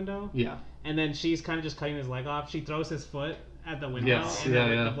looking through a window. Yeah. And then she's kind of just cutting his leg off. She throws his foot at the window. Yes. And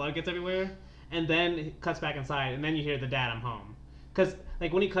then the blood gets everywhere. And then it cuts back inside, and then you hear the dad, "I'm home." Because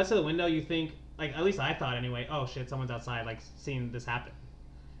like when he cuts to the window, you think, like, at least I thought anyway, oh shit, someone's outside, like seeing this happen.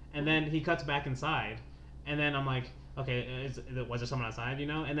 And then he cuts back inside, and then I'm like, okay, was there someone outside, you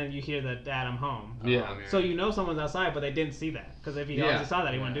know? And then you hear the dad, "I'm home." Yeah. So you know someone's outside, but they didn't see that because if he obviously saw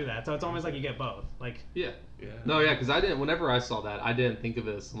that, he wouldn't do that. So it's almost like you get both, like. Yeah. No, yeah, because whenever I saw that, I didn't think of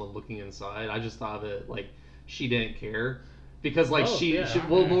it as someone looking inside. I just thought of it like she didn't care. Because like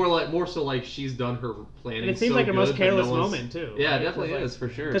more so like she's done her planning. And it seems like her most careless moment too. Yeah, it definitely is for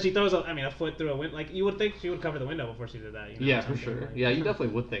sure. Because she throws a foot through a window. Like you would think she would cover the window before she did that. You know, yeah, for sure. Like, yeah, you definitely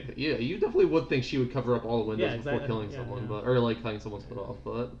would think. Yeah, you definitely would think she would cover up all the windows before killing someone, but or like cutting someone's foot off.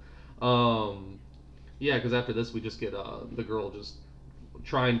 But yeah, because after this we just get the girl just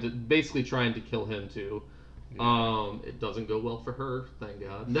trying to kill him too. It doesn't go well for her, thank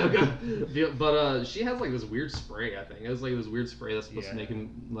God. But she has like this weird spray. I think it was like this weird spray that's supposed to make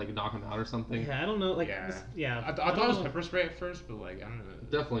him like knock him out or something. Yeah, I don't know. Like, I thought it was pepper spray at first, but like I don't know.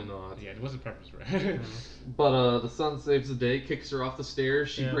 Definitely not. Yeah, it wasn't pepper spray. But the son saves the day, kicks her off the stairs.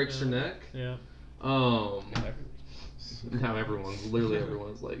 She breaks her neck. Yeah. Now literally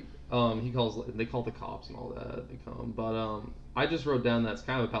everyone's like, they call the cops and all that. They come, but I just wrote down that's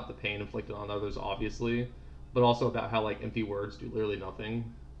kind of about the pain inflicted on others, obviously. But also about how like empty words do literally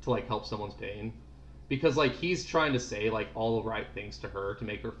nothing to like help someone's pain, because like he's trying to say like all the right things to her to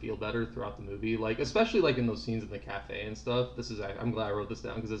make her feel better throughout the movie, like especially like in those scenes in the cafe and stuff. I'm glad I wrote this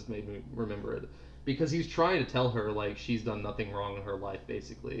down because this made me remember it, because he's trying to tell her like she's done nothing wrong in her life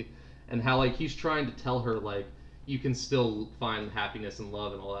basically, and how like he's trying to tell her like you can still find happiness and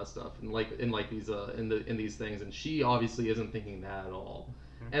love and all that stuff and like in these in these things, and she obviously isn't thinking that at all.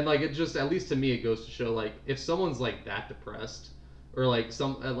 And like it just, at least to me, it goes to show like if someone's like that depressed, or like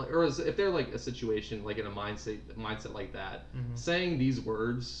if they're like a situation like in a mindset like that, saying these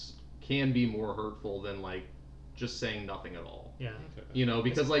words can be more hurtful than like just saying nothing at all. Yeah. You know,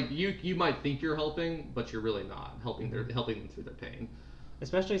 because like you might think you're helping, but you're really not helping them through their pain.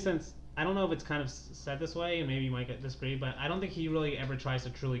 Especially since I don't know if it's kind of said this way, and maybe you might disagree, but I don't think he really ever tries to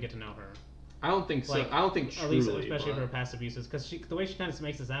truly get to know her. I don't think so. Like, I don't think truly, at least especially for her past abuses, because the way she kind of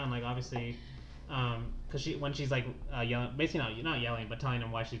makes it sound like obviously, because when she's like yelling, basically not yelling, but telling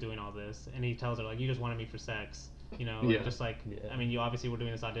him why she's doing all this, and he tells her like, "You just wanted me for sex," you know, just like I mean, you obviously were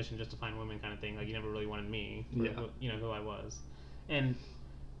doing this audition just to find women, kind of thing. Like you never really wanted me, for who I was, and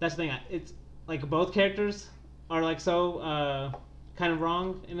that's the thing. It's like both characters are like so kind kind of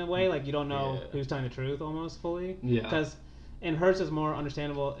wrong in a way. Like you don't know who's telling the truth almost fully. Yeah. Because and hers is more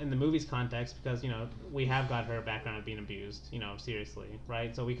understandable in the movie's context because we have got her background of being abused, seriously,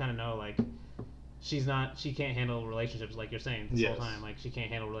 right? So we kind of know like she can't handle relationships like you're saying this whole time. Like she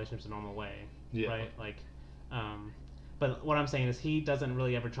can't handle relationships a normal way, right? Like, but what I'm saying is he doesn't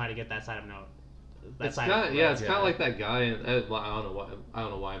really ever try to get that side of note. It's kind of like that guy. I don't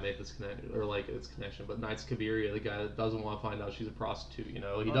know why I made this connection or like its connection, but Knights Cabiria, the guy that doesn't want to find out she's a prostitute. He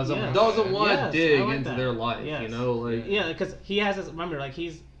doesn't want to dig into their life. Because he has this. Remember, like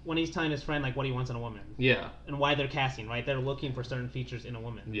when he's telling his friend like what he wants in a woman. Yeah. And why they're casting, right? They're looking for certain features in a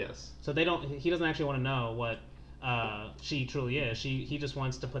woman. Yes. So he doesn't actually want to know what she truly is. He just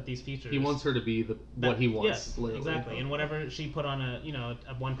wants to put these features. He wants her to be what he wants. Yes, literally. Exactly. And whatever she put on a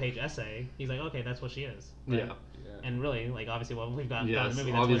one-page essay, he's like, okay, that's what she is. Right? Yeah. And really, like obviously, what we've got in the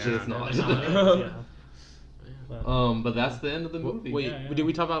movie, that's obviously it's not. That's not what it is, but that's the end of the movie. Wait, did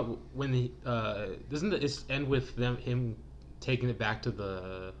we talk about when doesn't it end with him taking it back to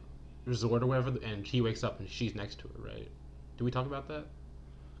the resort or whatever, and he wakes up and she's next to her, right? Did we talk about that?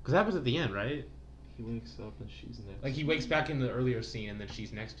 Because that happens at the end, right? He wakes up and she's next. Like he wakes back in the earlier scene and then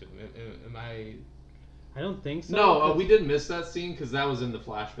she's next to him. Am I? I don't think so. No, we did miss that scene because that was in the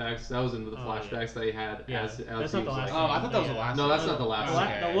flashbacks. That was in the flashbacks that he had as that's not the last. Oh, I thought that was the last. No, that's not the last.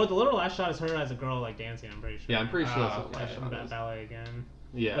 The literal last shot is her as a girl like dancing. I'm pretty sure. Yeah, I'm pretty sure that's the last shot. Ballet again.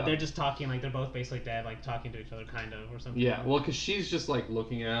 Yeah. But they're just talking, like, they're both basically dead, like, talking to each other, kind of, or something. Yeah, well, because she's just, like,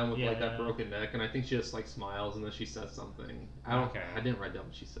 looking at him with, that broken neck, and I think she just, like, smiles, and then she says something. I didn't write down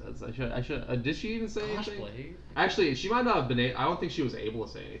what she says. I should, did she even say anything? Blade. Actually, she might not have been, I don't think she was able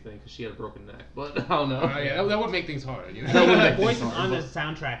to say anything, because she had a broken neck, but I don't know. That would make things hard, That would make voice on the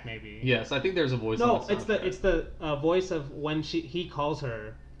soundtrack, maybe. Yes, I think there's a voice on the soundtrack. No, it's the voice of when he calls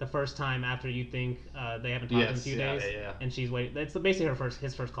her the first time after you think they haven't talked in a few days, and she's waiting. That's basically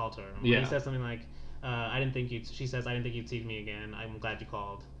his first call to her. He says something like, she says, "I didn't think you'd see me again. I'm glad you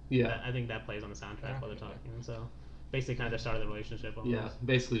called." Yeah. I think that plays on the soundtrack while they're talking. So basically, kind of the start of the relationship. Almost. Yeah,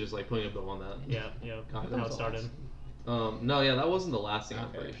 basically just like putting a bow on that. Yeah. How it started. That wasn't the last scene. I'm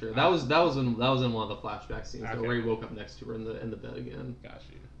pretty sure that was in one of the flashback scenes where he woke up next to her in the bed again. Got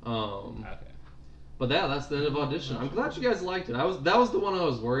you. But that's the end of Audition. I'm glad you guys liked it. That was the one I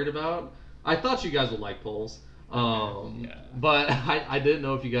was worried about. I thought you guys would like Pulse. But I didn't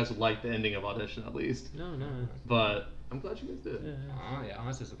know if you guys would like the ending of Audition at least. No. But I'm glad you guys did.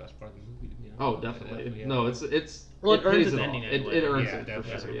 Honestly, it's the best part of the movie. Oh, definitely. No, it's it earns its ending. It earns it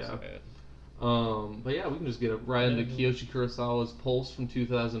for sure. Yeah. But yeah, we can just get right into Kiyoshi Kurosawa's Pulse from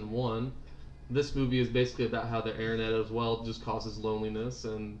 2001. This movie is basically about how the internet as well just causes loneliness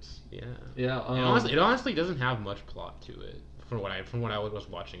and it honestly doesn't have much plot to it from what I was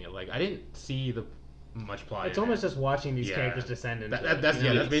watching it. Like I didn't see the much plot. It's almost just watching these characters descend into that's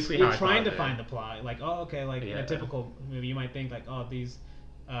basically you're how trying to find the plot. Like in a typical movie you might think like these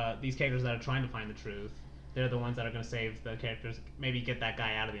characters that are trying to find the truth, they're the ones that are going to save the characters, maybe get that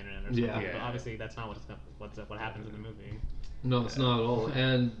guy out of the internet or something. But obviously that's not what happens in the movie. No, it's not at all.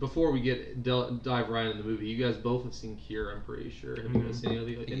 And before we dive right into the movie, you guys both have seen Cure, I'm pretty sure. Have you guys seen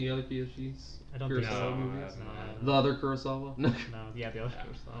any other Kiyoshi's? I don't think so. Movies? The other Kurosawa? No. The other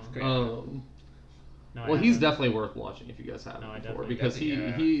Kurosawa. Well, he's definitely worth watching if you guys haven't before, because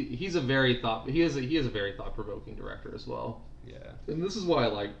he's a very thought-provoking director as well. Yeah. And this is why I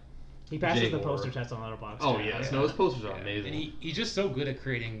like. He passes the poster test on Letterboxd. Oh yes, no, his posters are amazing. And he's just so good at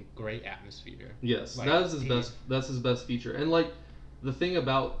creating great atmosphere. Yes, that is his best. That's his best feature. And like, the thing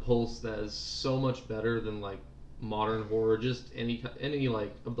about Pulse that is so much better than like modern horror, just any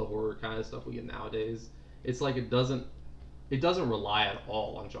like of the horror kind of stuff we get nowadays. It's like it doesn't rely at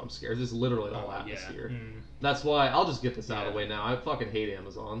all on jump scares. It's literally all atmosphere. That's why I'll just get this out of the way now. I fucking hate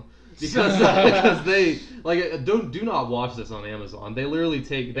Amazon. Because they do not watch this on Amazon. They literally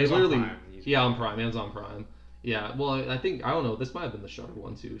on Prime, Amazon Prime. Yeah, well, I don't know. This might have been the Shudder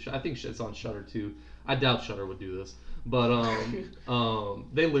one too. I think it's on Shudder too. I doubt Shudder would do this, but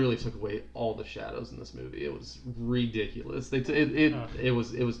they literally took away all the shadows in this movie. It was ridiculous. It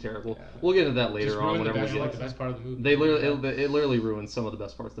was terrible. Yeah. We'll get into that later on. Whenever we get the best part of the movie. It literally ruined some of the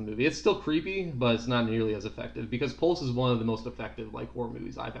best parts of the movie. It's still creepy, but it's not nearly as effective because Pulse is one of the most effective like horror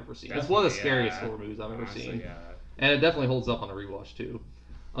movies I've ever seen. It's one of the scariest horror movies I've ever seen, and it definitely holds up on a rewatch too.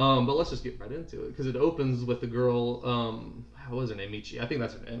 But let's just get right into it because it opens with the girl. What was her name? Michi. I think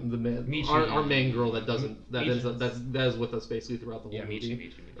that's her name. Our main girl that is with us basically throughout the whole movie,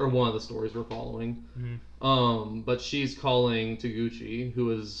 Michi. Or one of the stories we're following. Mm-hmm. But she's calling Taguchi,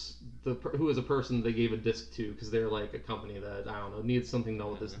 who is a person they gave a disc to because they're like a company that I don't know needs something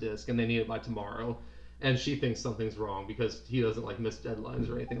done with this disc and they need it by tomorrow. and she thinks something's wrong because he doesn't like miss deadlines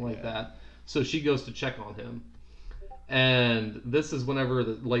or anything like that. So she goes to check on him, and this is whenever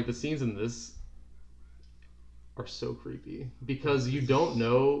the scenes in this are so creepy because you don't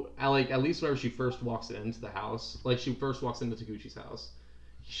know. At least whenever she first walks into the house, like she first walks into Taguchi's house,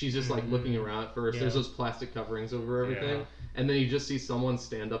 she's just like looking around at first. There's those plastic coverings over everything, and then you just see someone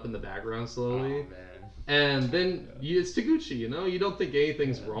stand up in the background slowly, and then it's Taguchi. You don't think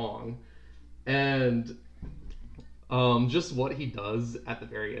anything's wrong, and just what he does at the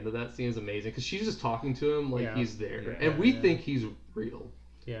very end of that scene is amazing because she's just talking to him like he's there, and we think he's real.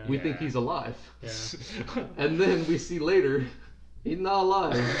 Yeah. We think he's alive. Yeah. And then we see later, he's not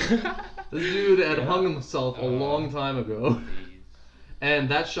alive. This dude had hung himself a long time ago. And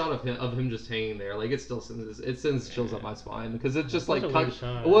that shot of him just hanging there, like it sends chills up my spine because it's just like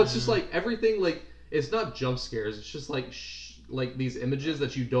it's just like everything, like it's not jump scares. It's just like like these images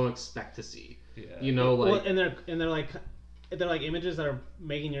that you don't expect to see. Yeah. Like and they're like images that are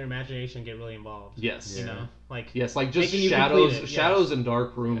making your imagination get really involved. Yes. Like just shadows and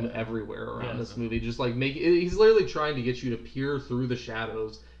dark room everywhere around this movie. Just like he's literally trying to get you to peer through the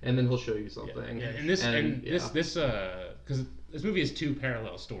shadows, and then he'll show you something. Yeah. And this because this movie is two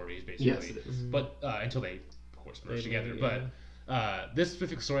parallel stories basically. Yes, it is. But until they of course merge together. But this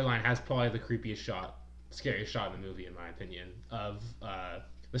specific storyline has probably the scariest shot in the movie in my opinion of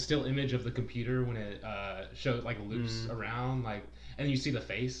the still image of the computer when it shows like loops around, like, and you see the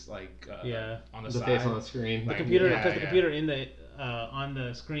face like on the side. Face on the screen. The computer, because the computer in the on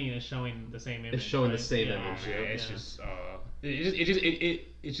the screen is showing the same image. It's showing the same image.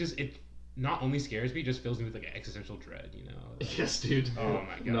 It's just it not only scares me, it just fills me with like existential dread. Like, yes, dude. Oh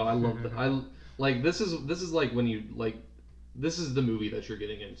my god. No, I love that. This is like when you like this is the movie that you're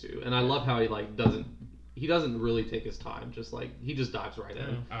getting into, and I love how he doesn't really take his time. Just like he just dives right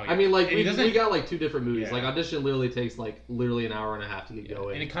in. Oh, yeah. I mean, like we got like two different movies. Yeah. Like Audition literally takes like an hour and a half to get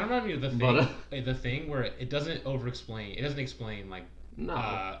going. And it kind of reminds me of the thing where it doesn't over-explain. It doesn't explain like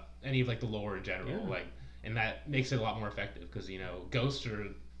any of like the lore in general. Like, and that makes it a lot more effective because ghosts are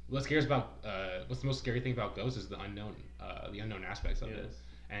what's the most scary thing about ghosts is the unknown aspects of it,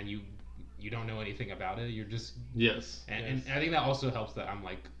 and you don't know anything about it. You're just and I think that also helps that I'm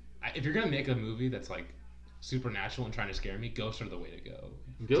like if you're gonna make a movie that's like supernatural and trying to scare me, ghosts are the way to go.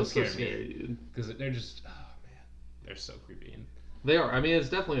 Ghosts are scary, dude. Because they're just, they're so creepy. And they are. I mean, it's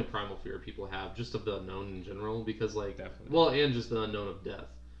definitely a primal fear people have, just of the unknown in general. Because, like, and just the unknown of death,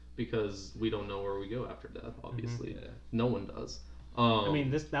 because we don't know where we go after death. Obviously, no one does. I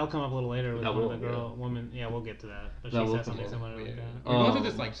mean, that'll come up a little later with one of the woman. Yeah, we'll get to that. But she said something similar like that. We're going through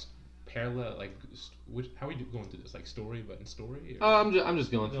this like parallel, like how are we going through this, like story but in story? I'm just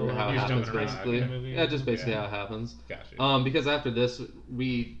going through how it happens basically. Just basically how it happens. Gotcha. Because after this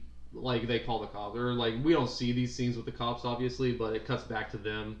they call the cops, or like we don't see these scenes with the cops obviously, but it cuts back to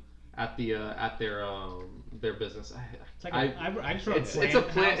them at the at their business. It's a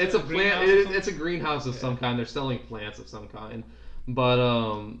plant. It's a greenhouse of some kind. They're selling plants of some kind, but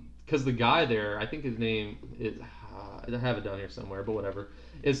because the guy there, I think his name is I have it down here somewhere, but whatever.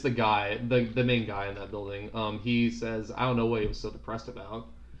 It's the guy, the main guy in that building. He says, I don't know what he was so depressed about.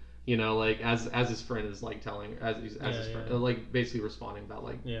 Like as his friend is like telling, his friend, like basically responding about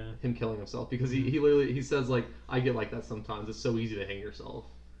like him killing himself because he says like I get like that sometimes. It's so easy to hang yourself.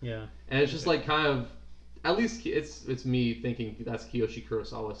 Yeah. And it's just like kind of, at least it's me thinking that's Kiyoshi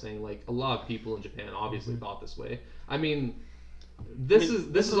Kurosawa saying like a lot of people in Japan obviously thought this way. I mean, this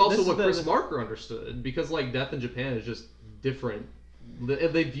is also what Chris Marker understood because like death in Japan is just different.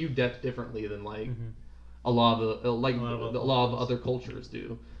 They view death differently than like a lot of other cultures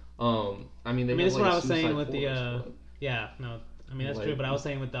do. I mean, that's what I was saying with the that's true. But I was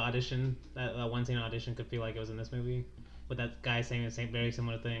saying with the audition, that one scene in Audition could feel like it was in this movie, with that guy saying the same, very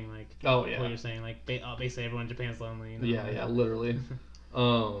similar thing. Like what you're saying, like basically everyone in Japan's lonely. Yeah, literally.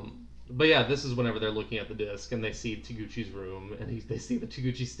 But yeah, this is whenever they're looking at the disc and they see Taguchi's room and they see the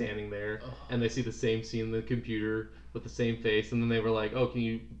Taguchi standing there and they see the same scene in the computer with the same face, and then they were like, "Oh, can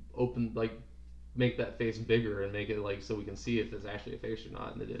you make that face bigger and make it like so we can see if there's actually a face or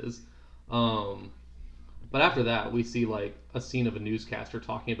not?" And it is. But after that, we see like a scene of a newscaster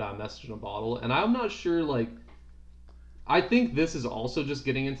talking about a message in a bottle, and I'm not sure like. I think this is also just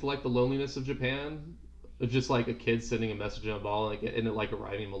getting into like the loneliness of Japan. Of just like a kid sending a message in a ball and it like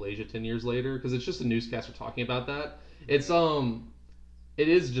arriving in Malaysia 10 years later, because it's just a newscaster talking about that. It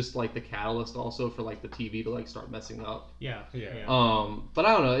is just like the catalyst also for like the TV to like start messing up. Yeah. But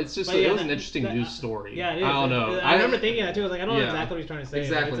I don't know. It's just it was an interesting news story. Yeah, it is. I don't know. I remember thinking that too. I was like, I don't know exactly what he's trying to say.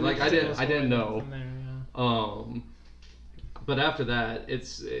 Exactly. Like I didn't know. But after that,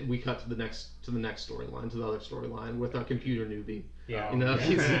 we cut to the next storyline, to the other storyline with a computer newbie. Yeah. You know,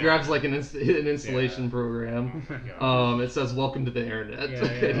 he grabs like an installation program. It says "Welcome to the Internet,"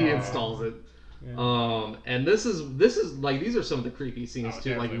 and he installs it. Yeah. And this is like, these are some of the creepy scenes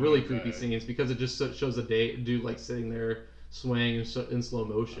too, like really creepy scenes, because it just shows a dude like sitting there swaying in slow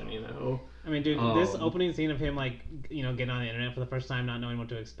motion. You know. I mean, dude, this opening scene of him like, you know, getting on the internet for the first time, not knowing what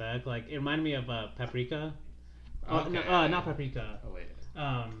to expect, like it reminded me of Paprika. Okay. No, not Paprika. Oh wait.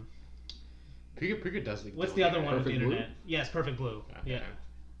 Paprika does. What's the other one with the internet? Yes, Perfect Blue. Okay. Yeah.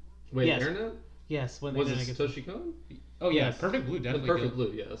 Wait, yes. Internet? Yes. When the was internet it Satoshi Kon? Oh yeah, yes. Perfect Blue definitely. Perfect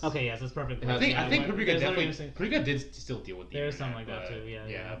Blue, yes. Okay, yes, it's Perfect Blue. I think Paprika definitely. Paprika did still deal with the There's internet, something like that too. Yeah.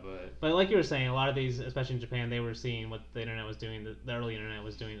 Yeah, but like you were saying, a lot of these, especially in Japan, they were seeing what the internet was doing. The early internet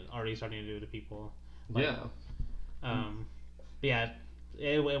was doing, already starting to do to people. Like, yeah. Yeah.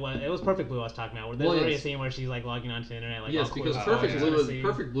 It was Perfect Blue I was talking about. Where there's already a scene where she's like logging onto the internet. Like, yes, because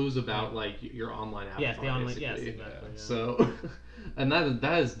Perfect Blue is about like your online avatar. Yes, the online. Yes, exactly. Yeah. So, and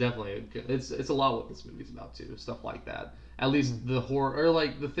that is definitely it's a lot what this movie's about too. Stuff like that. At least the horror, or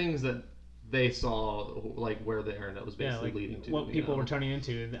like the things that they saw, like where the internet was basically leading to. What people were turning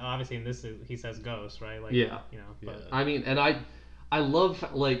into. And obviously, in this, he says ghosts, right? Like, yeah. You know. But, I mean, and I love,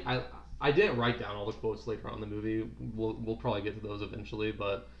 like, I didn't write down all the quotes later on in the movie. We'll probably get to those eventually,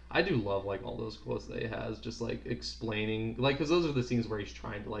 but I do love like all those quotes that he has, just like explaining, like, because those are the scenes where he's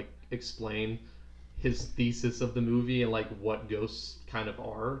trying to like explain his thesis of the movie and like what ghosts kind of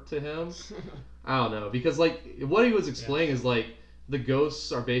are to him. I don't know, because like what he was explaining is like the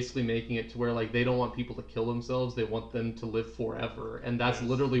ghosts are basically making it to where like they don't want people to kill themselves, they want them to live forever, and that's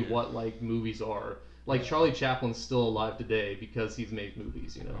literally what like movies are. Like Charlie Chaplin's still alive today because he's made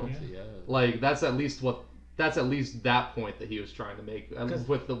movies, you know. Yeah. Like that's at least that point that he was trying to make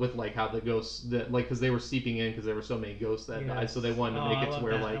with like how the ghosts because they were seeping in because there were so many ghosts that died, so they wanted to make it to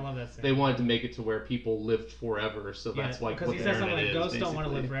where they wanted to make it to where people lived forever. So that's like because he says something like ghosts don't want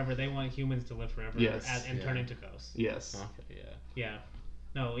to live forever; they want humans to live forever and turn into ghosts. Yes. Okay. Yeah. Yeah.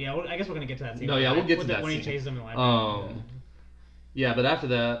 No. Yeah. I guess we're gonna get to that scene. No. Yeah. We'll get to that when scene. He chases them in the library. Yeah, but after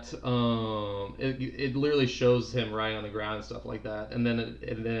that, it literally shows him lying on the ground and stuff like that, and then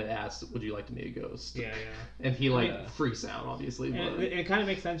it asks, "Would you like to meet a ghost?" Yeah. And he freaks out, obviously. And it kind of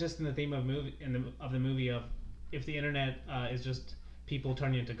makes sense just in the theme of the movie of if the internet is just people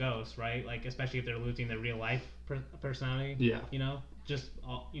turning into ghosts, right? Like especially if they're losing their real life personality. Yeah. You know, just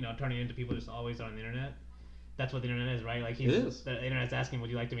turning into people just always on the internet. That's what the internet is, right? Like the internet's asking, "Would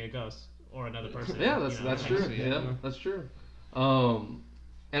you like to meet a ghost or another person?" Yeah, that's true. Yeah, that's true.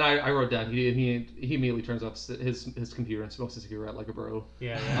 And I wrote down he immediately turns off his computer and smokes a cigarette like a bro.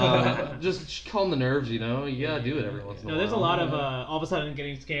 Yeah. Just calm the nerves, you know. You gotta do it every once in a while. No, there's a lot of all of a sudden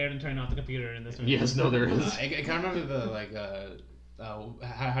getting scared and turning off the computer in this movie. Yes, no, there is. I kind of remember the like.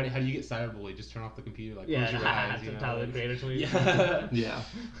 How do you get cyberbullied? Just turn off the computer, like close your eyes. Tyler the Creator tweet. Yeah.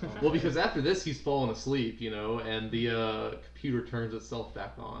 Well, because after this he's fallen asleep, you know, and the computer turns itself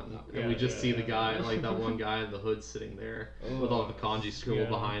back on, and we just see the guy, like that one guy in the hood sitting there with all the kanji scribbled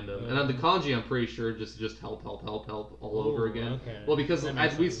behind him, and then the kanji I'm pretty sure just help all over again. Okay. Well, because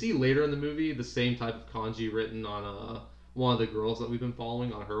as we see later in the movie, the same type of kanji written on one of the girls that we've been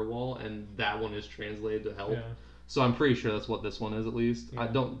following on her wall, and that one is translated to help. Yeah. So I'm pretty sure that's what this one is, at least. Yeah. I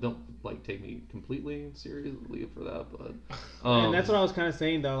don't like take me completely seriously for that, but and that's what I was kind of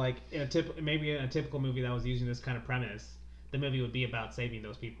saying though. Like in a typical movie that was using this kind of premise, the movie would be about saving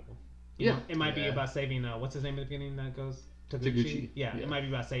those people. It might be about saving what's his name at the beginning that goes Taguchi. Yeah, it might be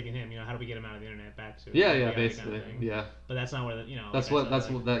about saving him. You know, how do we get him out of the internet back to? Basically, kind of But that's not where That's what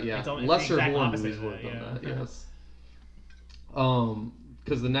lesser horror movies would have done that. Yes.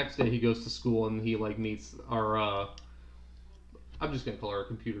 Because the next day he goes to school and he like meets our I'm just gonna call her a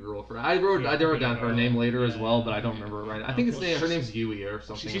computer girl for. I wrote down her name later as well, but I don't remember right. I think her name's Yui or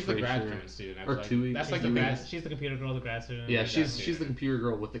something. She's the grad student. Or Tui. That's like the grad. She's the computer girl, the grad student. Yeah, she's the computer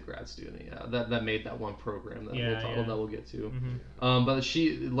girl with the grad student. Yeah, that made that one program that we'll get to. Mm-hmm. But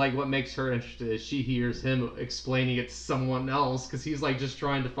she like what makes her interested is she hears him explaining it to someone else because he's like just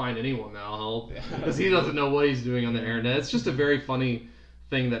trying to find anyone that'll help because he doesn't know what he's doing on the internet. It's just a very funny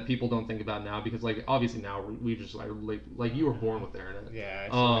thing that people don't think about now because like obviously now we just like you were born with the internet.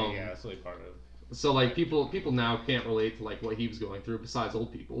 It's really part of. So like people now can't relate to like what he was going through besides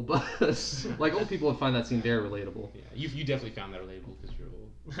old people, but like old people would find that scene very relatable. Yeah, you definitely found that relatable because you're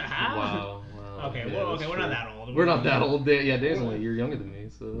old. Wow. Okay, we're not that old. We're not that old. Yeah, Dan's only a year younger than me,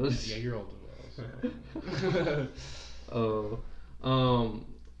 so. Yeah, you're old as well. So.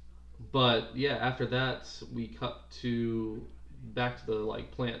 But yeah, after that we cut back to the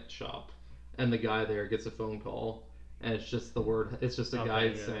like plant shop, and the guy there gets a phone call, and it's just the word. It's just a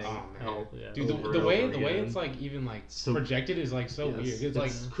guy saying help. Yeah. Dude, the way it's like even like so, projected is like so weird. It's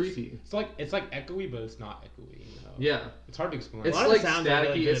like creepy. It's like echoey, but it's not echoey. You know? Yeah, it's hard to explain. It's like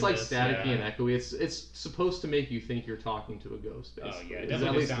staticky. Really it's like staticky and echoey. It's supposed to make you think you're talking to a ghost. Basically. Oh yeah, it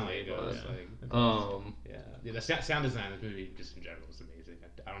definitely sound like a ghost. Yeah. The sound design of the movie just in general is amazing.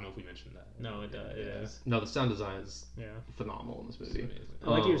 I don't know if we mentioned that. No, it is. No, the sound design is phenomenal in this movie.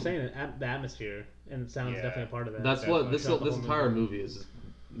 Like you were saying, the atmosphere and sound is definitely a part of that. That's what this entire movie is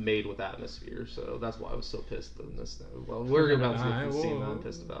made with atmosphere. So that's why I was so pissed in this. Well, we're about to get the scene that I'm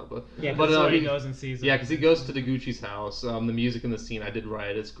pissed about, but he goes and sees. Yeah, because he goes to Taguchi's house. The music in the scene I did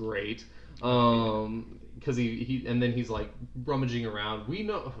right. It's great. Because he and then he's like rummaging around.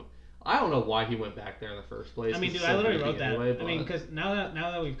 I don't know why he went back there in the first place. I mean, dude, I literally wrote that. Anyway, I mean, because now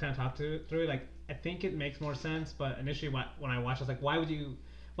that we've kind of talked through it, like, I think it makes more sense. But initially, when I watched, I was like, why would you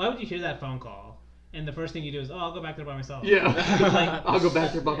hear that phone call? And the first thing you do is, I'll go back there by myself. Yeah, like, I'll go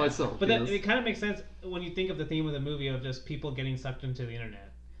back there by myself. But then it kind of makes sense when you think of the theme of the movie of just people getting sucked into the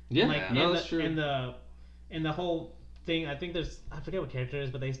internet. Yeah, that's true. And the whole thing, I think I forget what character it is,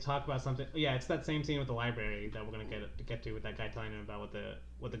 but they talk about something. Yeah, it's that same scene with the library that we're gonna get to with that guy telling him about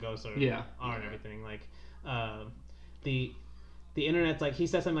what the ghosts are and everything. Like, the internet's like, he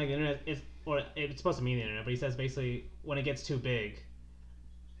says something like the internet is, or it's supposed to mean the internet, but he says basically when it gets too big,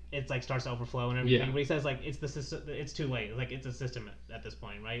 it's like starts to overflow and everything. Yeah. But he says like it's the system, it's too late. Like it's a system at this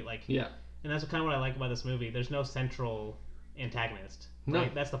point, right? Like and that's kind of what I like about this movie. There's no central antagonist. Right?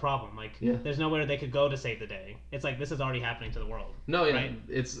 No. That's the problem. Like, there's nowhere they could go to save the day. It's like this is already happening to the world. No, yeah, right?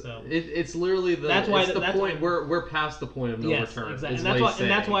 It's literally the point. We're past the point of no return. Exactly.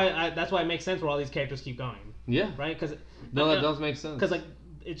 And that's why it makes sense where all these characters keep going. Yeah. Right? Because that does make sense. Because like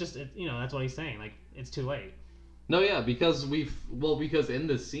that's what he's saying. Like it's too late. No, yeah, because because in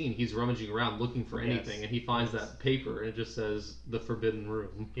this scene he's rummaging around looking for anything, and he finds that paper, and it just says the Forbidden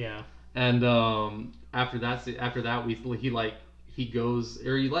Room. Yeah. And after that he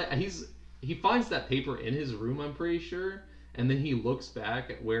finds that paper in his room, I'm pretty sure, and then he looks back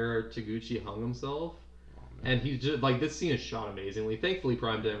at where Taguchi hung himself, and he's just like, this scene is shot amazingly. Thankfully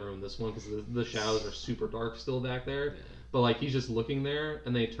Prime didn't ruin this one because the shadows are super dark still back there. Yeah. But like he's just looking there,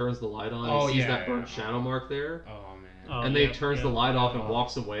 and then he turns the light on, and sees that burnt shadow mark there. Oh man! And then he turns the light off and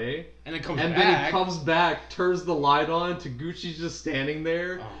walks away. And then then he comes back, turns the light on. Taguchi's just standing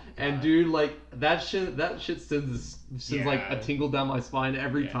there, and dude, like that shit sends like a tingle down my spine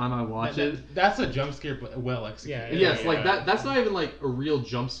every time I watch it. That's a jump scare, but well executed. Yes, like that's not even like a real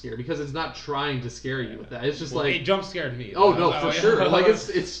jump scare because it's not trying to scare you with that. It's just like it jump scared me. Oh no, for sure. Like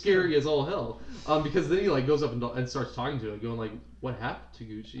it's scary as all hell. Because then he like goes up and starts talking to it, going like, "What happened to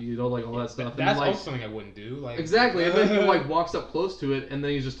Gucci?" You know, like all that stuff. That's like, also something I wouldn't do. Like exactly. And then he like walks up close to it, and then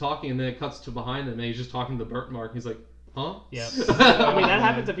he's just talking, and then it cuts to behind him, and he's just talking to the burnt mark. He's like, "Huh?" Yeah. I mean, that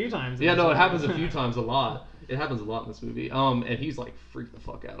happens a few times. Yeah, no, it happens a few times, a lot. It happens a lot in this movie. And he's like freaked the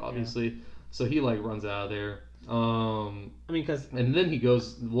fuck out, obviously. Yeah. So he like runs out of there. I mean, because and then he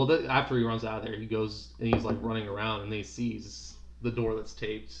goes. Well, after he runs out of there, he goes and he's like running around, and then he sees the door that's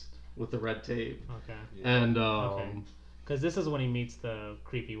taped with the red tape. Okay. And because this is when he meets the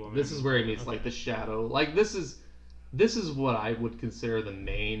creepy woman. This is where he meets like the shadow. Like this is what I would consider the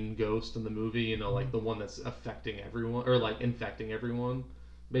main ghost in the movie. You know, like the one that's affecting everyone or like infecting everyone,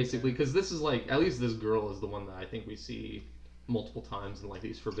 basically. Because this is like, at least this girl is the one that I think we see multiple times in like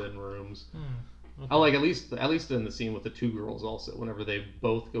these forbidden rooms. Okay. I like at least in the scene with the two girls also, whenever they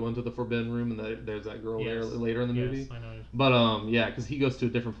both go into the forbidden room and there's that girl there later in the movie. I know. But yeah, because he goes to a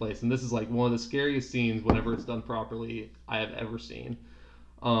different place, and this is like one of the scariest scenes whenever it's done properly I have ever seen,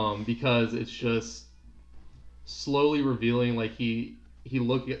 because it's just slowly revealing like he's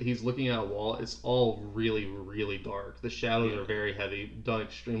looking at a wall. It's all really really dark. The shadows are very heavy, done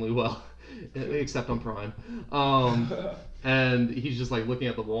extremely well. Except on Prime. And he's just like looking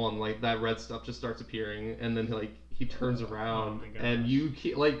at the wall, and like that red stuff just starts appearing, and then he turns around, and you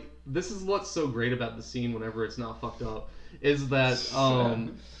can't, like, this is what's so great about the scene whenever it's not fucked up, is that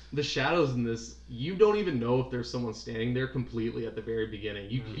the shadows in this, you don't even know if there's someone standing there completely at the very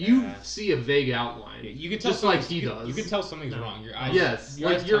beginning. You see a vague outline. You can tell just like he does. You can tell something's wrong. Your eyes. Yes,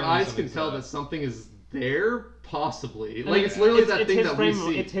 your eyes can tell that something is there. Possibly. Like, it's literally that thing that we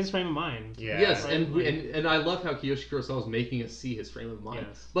see. It's his frame of mind. Yeah. Yes, right? and I love how Kiyoshi Kurosawa is making us see his frame of mind.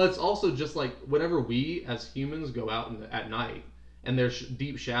 Yes. But it's also just like, whenever we, as humans, go out at night, and there's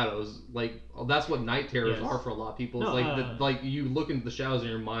deep shadows, like, that's what night terrors are for a lot of people. It's like you look into the shadows and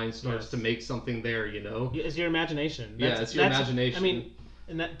your mind starts to make something there, you know? It's your imagination. It's your imagination. I mean,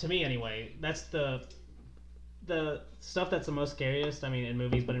 and that, to me anyway, that's the stuff that's the most scariest, I mean, in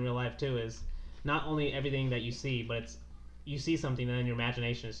movies, but in real life too, is not only everything that you see, but it's you see something and then your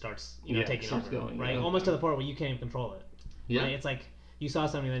imagination starts taking over, going, right? Almost to the point where you can't even control it. Yeah. Right? It's like you saw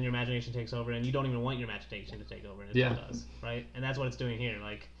something and then your imagination takes over and you don't even want your imagination to take over, and it still does, right? And that's what it's doing here.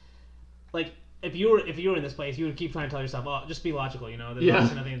 Like if you were in this place, you would keep trying to tell yourself, "Oh, just be logical," There's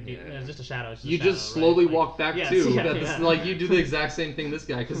obviously nothing. There's just a shadow. It's just you a shadow, just slowly right? walk back too. Like you do the exact same thing this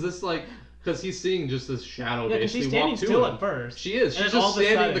guy, because he's seeing just this shadow. Yeah, because she's standing still at first. She is. She's just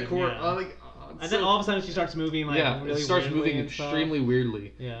standing in the corner. And then all of a sudden she starts moving really it starts moving extremely extremely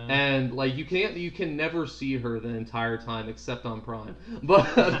weirdly. Yeah. And you can never see her the entire time except on Prime. But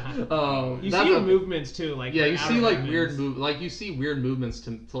you see her movements too, you see movements. you see weird movements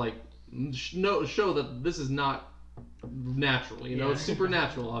to show that this is not natural, it's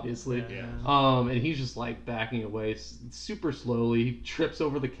supernatural, obviously. And he's just backing away super slowly. He trips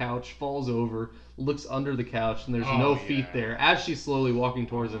over the couch, falls over, looks under the couch, and there's no feet there. As she's slowly walking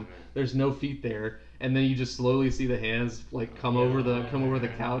towards him, there's no feet there, and then you just slowly see the hands come over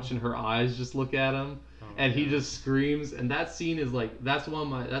the couch, and her eyes just look at him, and he just screams. And that scene is that's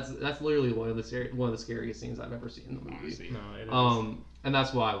literally one of the scariest scenes I've ever seen in the movie. No, it is. And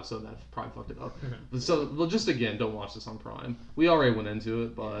that's why I was so mad Prime fucked it up. So just again, don't watch this on Prime. We already went into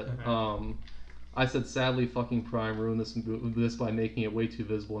it, but I said sadly fucking Prime ruined this by making it way too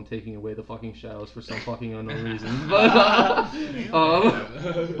visible and taking away the fucking shadows for some fucking unknown reason. But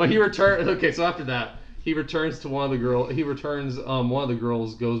he returned. Okay, so after that, he returns to one of the girls. One of the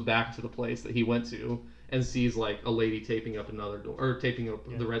girls goes back to the place that he went to and sees a lady taping up another door, or taping up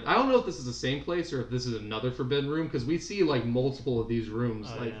the red. I don't know if this is the same place or if this is another forbidden room, because we see multiple of these rooms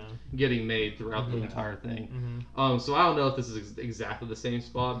getting made throughout the entire thing. So I don't know if this is exactly the same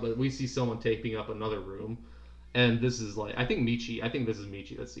spot, but we see someone taping up another room, and this is I think this is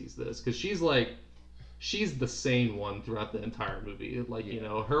Michi that sees this, because she's the sane one throughout the entire movie.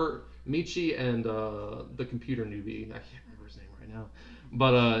 Her Michi and the computer newbie. I can't remember his name right now.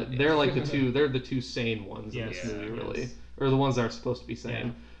 But they're the two sane ones in this movie, really, or the ones that are supposed to be sane.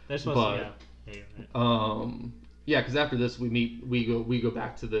 Yeah. They're supposed to. Yeah. Because after this we go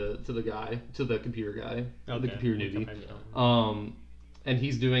back to the computer guy, the computer newbie, and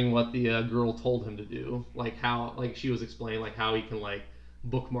he's doing what the girl told him to do, she was explaining how he can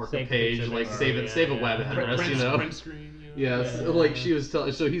bookmark a page, save a web address, print screen, Yes, she was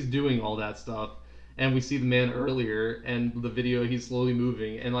telling. So he's doing all that stuff. And we see the man earlier, and the video, he's slowly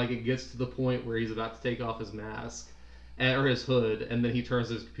moving, and it gets to the point where he's about to take off his mask or his hood, and then he turns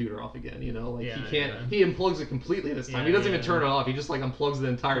his computer off again. He can't. He unplugs it completely this time. He doesn't even turn it off. He just unplugs the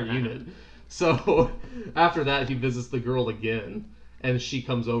entire unit. So after that, he visits the girl again, and she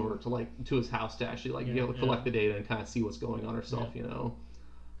comes over to his house to actually be able to collect the data and kind of see what's going on herself.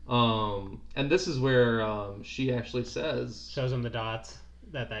 And this is where she actually shows him the dots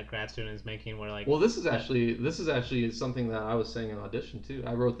that grad student is making, where well, this is actually something that I was saying in Audition too.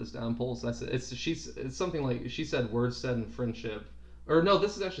 I wrote this down, polls. I said it's something she said, words said in friendship, or no,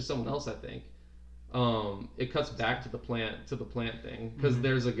 this is actually someone else, I think. It cuts back to the plant thing, because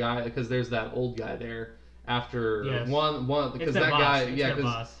there's that old guy there after one, because that guy,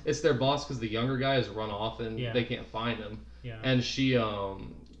 because it's their boss, because the younger guy has run off and they can't find him, and she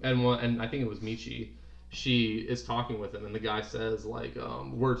and I think it was Michi. She is talking with him, and the guy says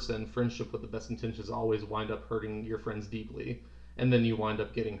words and friendship with the best intentions always wind up hurting your friends deeply, and then you wind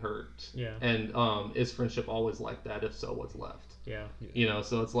up getting hurt. And is friendship always like that? If so, what's left? So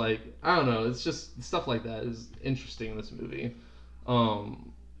it's I don't know, it's just stuff like that is interesting in this movie,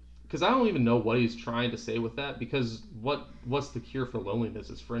 because I don't even know what he's trying to say with that, because what's the cure for loneliness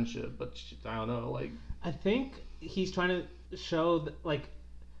is friendship, but I don't know, I think he's trying to show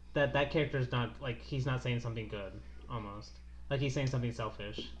that character's not he's not saying something good, almost he's saying something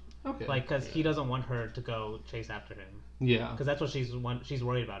selfish, because he doesn't want her to go chase after him, because that's what she's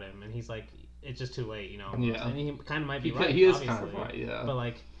worried about him, and he's it's just too late, and he kind of might be right, he is kind of right,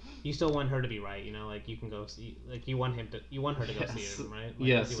 but you still want her to be right, you can go see, you want her to go see him, right?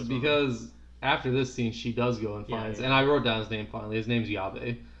 Yes, because after this scene she does go and finds, and I wrote down his name finally, his name's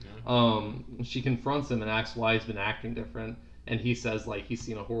Yabe. She confronts him and asks why he's been acting different. And he says he's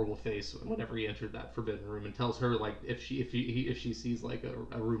seen a horrible face whenever he entered that forbidden room, and tells her if she sees a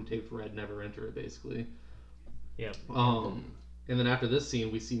room taped red, never enter it, basically. Yeah. And then after this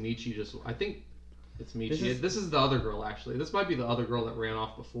scene, we see Michi I think it's Michi. This is the other girl, actually. This might be the other girl that ran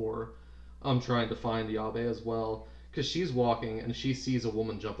off before. I'm trying to find Yabe as well, because she's walking and she sees a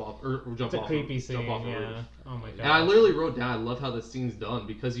woman jump off a roof. Oh my god. And I literally wrote down, I love how this scene's done,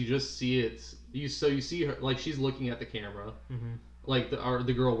 because you just see it. You see her she's looking at the camera,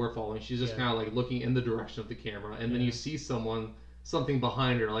 the girl we're following. She's just kind of looking in the direction of the camera, and then you see someone something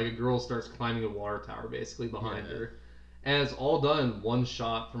behind her. Like a girl starts climbing a water tower basically behind her. And it's all done in one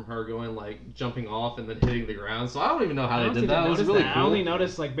shot from her going like jumping off and then hitting the ground. So I don't even know how they did that. It was really cool. I only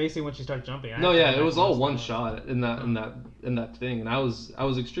noticed like basically when she started jumping. No, yeah, it was all one shot in that thing, and I was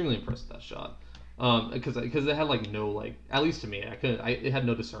extremely impressed with that shot. Because it had like no like, at least to me, it had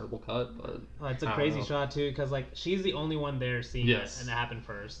no discernible cut. But it's a crazy shot too, because like she's the only one there seeing it, and it happened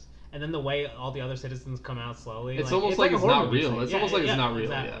first. And then the way all the other citizens come out slowly, it's almost like it's not real. It's almost like it's not real.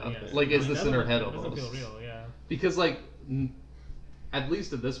 Yeah, like is this in her head almost? It doesn't feel real. Yeah. Because like, at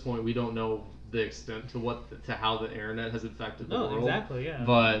least at this point, we don't know the extent to how the internet has affected the world. Exactly, yeah.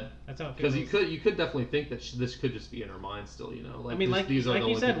 But that's how it feels. Because you could definitely think that this could just be in her mind still, you know. Like, I mean, these are like the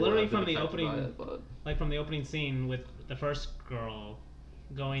you said, literally from the opening, from the opening scene with the first girl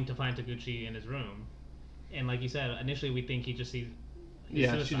going to find Taguchi in his room, and like you said, initially we think he just sees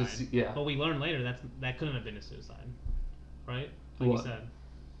suicide. But we learn later that couldn't have been a suicide, right? Like you said,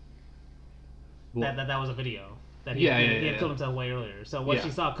 that was a video. That he had killed himself way earlier. So what she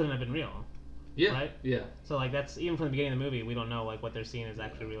saw couldn't have been real. Yeah. Right? Yeah. So like that's even from the beginning of the movie, we don't know like what they're seeing is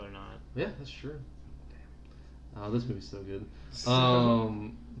actually real or not. Yeah, that's true. Damn. Oh, this movie's so good.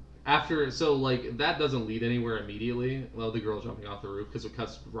 Like that doesn't lead anywhere immediately. Well, the girl jumping off the roof because it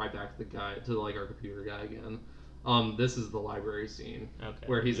cuts right back to the guy like our computer guy again. This is the library scene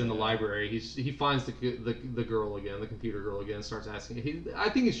where he's in the library. He finds the girl again, the computer girl again, starts asking. I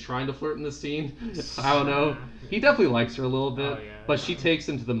think he's trying to flirt in this scene. I don't know. He definitely likes her a little bit, but she takes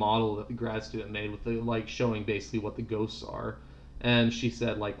him to the model that the grad student made with the like showing basically what the ghosts are. And she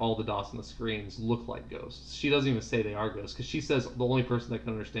said like all the dots on the screens look like ghosts. She doesn't even say they are ghosts because she says the only person that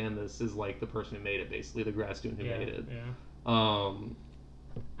can understand this is like the person who made it, basically the grad student who made it. Yeah.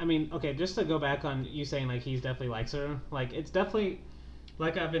 I mean, okay, just to go back on you saying like he definitely likes her, like it's definitely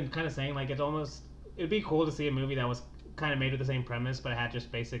like I've been kind of saying like it'd be cool to see a movie that was kind of made with the same premise but it had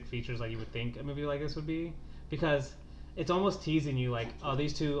just basic features like you would think a movie like this would be, because it's almost teasing you like, oh,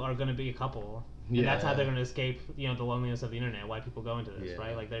 these two are going to be a couple. And that's how they're going to escape, the loneliness of the internet. Why people go into this,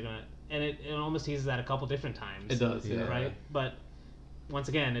 right? Like they're gonna, and it almost teases that a couple different times. It does, right? But once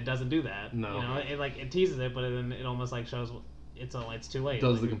again, it doesn't do that. No, it teases it, but then it almost like shows it's too late. It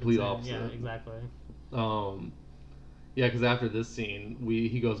does the complete opposite. Yeah, exactly. Yeah, because after this scene,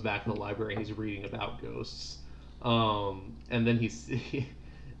 he goes back to the library and he's reading about ghosts, and then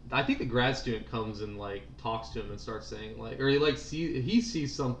I think the grad student comes and like talks to him and starts saying like, or he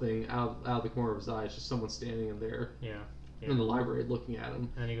sees something out of the corner of his eye. It's just someone standing in there, in the library looking at him.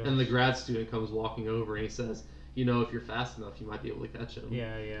 And the grad student comes walking over and he says, if you're fast enough, you might be able to catch him.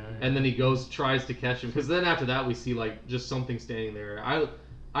 Yeah. And then he tries to catch him, because then after that we see like just something standing there.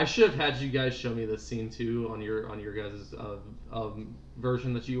 I should have had you guys show me this scene too on your guys'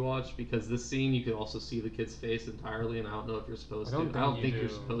 version that you watched, because this scene you could also see the kid's face entirely, and I don't know if you're supposed to. I don't think you're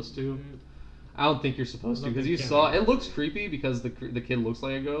supposed to. I don't think you're supposed to, because you saw it looks creepy because the kid looks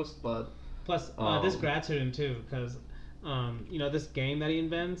like a ghost, but plus this grad student too, because this game that he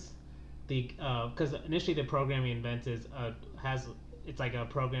invents, because initially the program he invents it's like a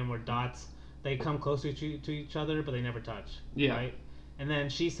program where dots, they come closer to each other but they never touch. Right. And then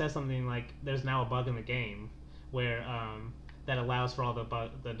she says something like, "There's now a bug in the game where that allows for all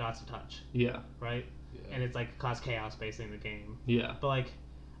the dots to touch." Yeah. Right. Yeah. And it's like cause chaos basically in the game. Yeah. But like,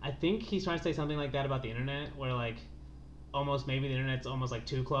 I think he's trying to say something like that about the internet, where like, almost maybe the internet's almost like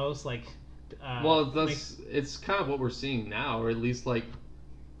too close. Like. It's kind of what we're seeing now, or at least like,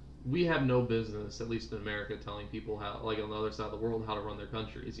 we have no business, at least in America, telling people how, like on the other side of the world, how to run their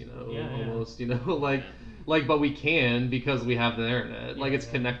countries. But we can, because we have the internet. Like it's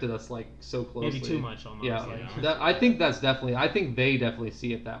connected us like so closely. Maybe too much almost. Yeah, I think they definitely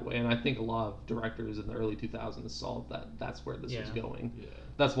see it that way, and I think a lot of directors in the early 2000s saw that that's where this was going. Yeah.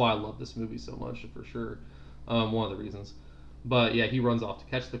 That's why I love this movie so much, for sure. One of the reasons. But yeah, he runs off to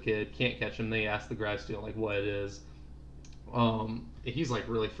catch the kid, can't catch him. They ask the grad student like what it is. He's like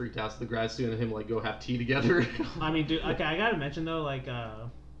really freaked out. So the grad student and him like go have tea together. I mean, dude. Okay, I gotta mention though, like,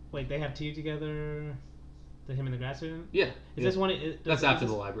 wait, they have tea together. Him and the grad student. Yeah. Is this one? That's after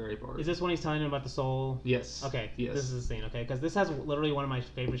the library part. Is this when he's telling him about the soul? Yes. Okay. Yes. This is the scene. Okay, because this has literally one of my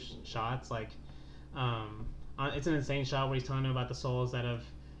favorite shots. Like, it's an insane shot where he's telling him about the souls that have.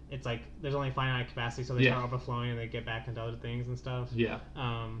 It's like there's only finite capacity, so they start overflowing and they get back into other things and stuff. Yeah.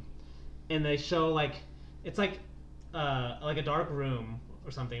 And they show like it's like a dark room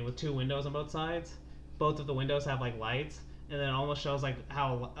or something with two windows on both sides. Both of the windows have like lights, and then it almost shows like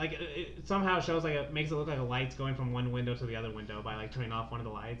how like it somehow shows like it makes it look like a light's going from one window to the other window by like turning off one of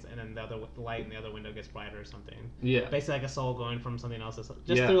the lights, and then the light in the other window gets brighter or something. Yeah. Basically like a soul going from something else just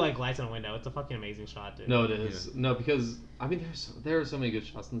through like lights in a window. It's a fucking amazing shot, dude. No, it is. Yeah. No, because I mean there are so many good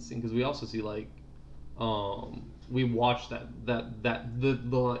shots in the scene because we also see like we watched the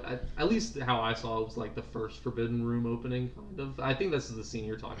at least how I saw it was like the first Forbidden Room opening kind of. I think this is the scene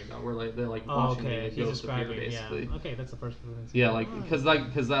you're talking about where like they're like watching the ghost appear basically. Yeah. Okay, that's the first Forbidden scene. Yeah, like because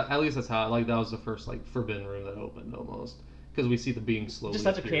that at least that's how like that was the first like Forbidden Room that opened almost because we see the being slowly. Just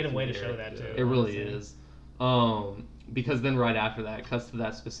such a creative way to show that too. It really is. Because then right after that it cuts to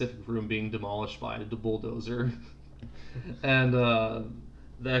that specific room being demolished by the bulldozer, and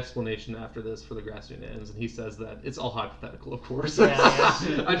the explanation after this for the grass scene ends, and he says that it's all hypothetical, of course. Yeah.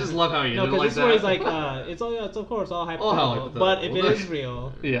 I just love how he ended it like that. No, because this is where he's like, it's of course all hypothetical, but if it is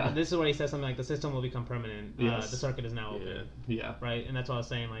real, this is where he says something like the system will become permanent. The circuit is now open. Yeah. Right, and that's what I was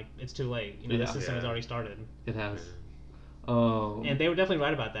saying. Like it's too late. You know, the system has already started. It has. And they were definitely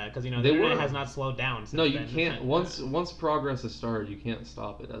right about that because the internet has not slowed down. Since you can't. Once progress has started, you can't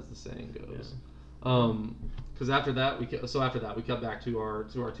stop it, as the saying goes. Because after that we cut back to our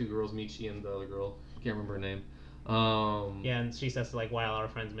two girls, Michi and the other girl. Can't remember her name. And she says like, while our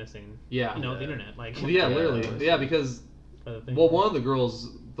friend's missing. Yeah. The internet like. Literally. Yeah, because one of the girls,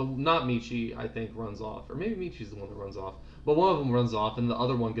 not Michi, I think runs off, or maybe Michi's the one that runs off. But one of them runs off, and the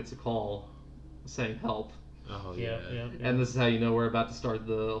other one gets a call saying help. Oh yeah. And this is how you know we're about to start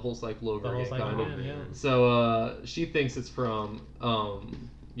the whole cycle over again, kind of. Yeah. So she thinks it's from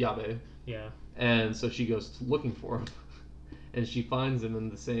Yabe. Yeah. And so she goes looking for him, and she finds him in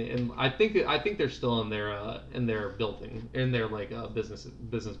the same. And I think they're still in their building, in their like business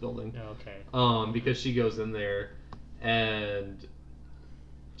building. Okay. Because she goes in there, and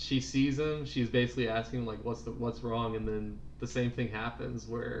she sees him. She's basically asking like, what's wrong? And then the same thing happens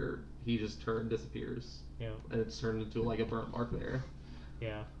where he just disappears. Yeah. And it's turned into like a burnt mark there.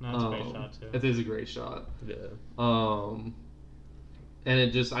 Yeah. No, it's a great shot too. It is a great shot. Yeah.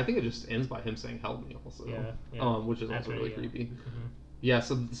 And I think it just ends by him saying "help me" also. Yeah. Which is also really creepy. Mm-hmm. Yeah.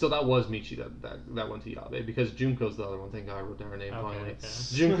 So that was Michi that went to Yabe because Junko's the other one. Thank God I wrote down her name finally. Okay.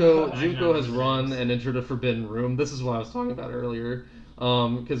 Junko has run and entered a forbidden room. This is what I was talking about earlier.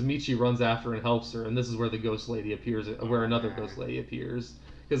 Because Michi runs after and helps her, and this is where the ghost lady appears. Where another ghost lady appears.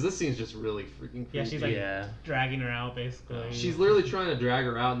 Because this scene's just really freaking creepy. Yeah, she's like dragging her out, basically. She's literally trying to drag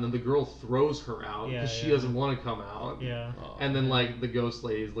her out, and then the girl throws her out because she doesn't want to come out. Yeah. And then, like, the ghost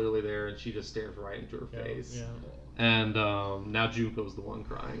lady is literally there, and she just stares right into her face. Yeah. And now Junko's the one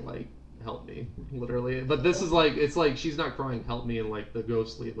crying, like, help me, literally. But this is like, it's like she's not crying help me in, like, the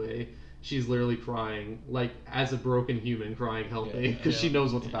ghostly way. She's literally crying, like, as a broken human crying help me, because she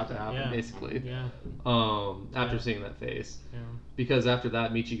knows what's about to happen, basically. Yeah. After seeing that face. Yeah. Because after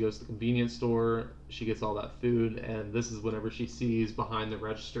that, Michi goes to the convenience store, she gets all that food, and this is whenever she sees behind the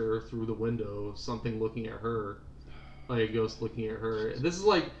register through the window something looking at her, like a ghost looking at her. This is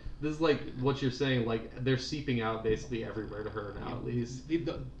like what you're saying, like they're seeping out basically everywhere to her now, at least.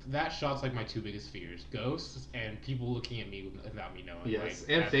 That shot's like my two biggest fears: ghosts and people looking at me without me knowing. Yes,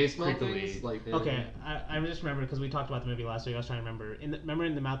 like, and face meltings. Like okay, I just remember because we talked about the movie last week. I was trying to remember. Remember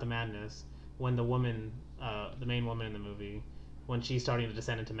in the Mouth of Madness when the woman, the main woman in the movie, when she's starting to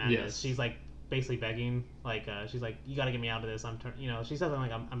descend into madness, she's like basically begging, like she's like, "You got to get me out of this. She says something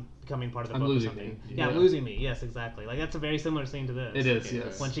like, "I'm becoming part of the book" or something. I'm losing me. Yes, exactly. Like that's a very similar scene to this. It is,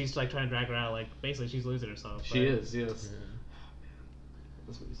 yes. When she's like trying to drag her out, like basically she's losing herself. She is, yes. Yeah.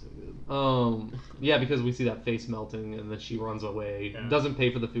 That's what he's so good. Yeah, because we see that face melting, and then she runs away. Yeah. Doesn't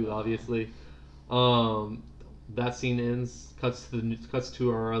pay for the food, obviously. That scene ends. Cuts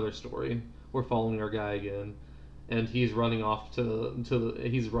to our other story. We're following our guy again. And he's running off to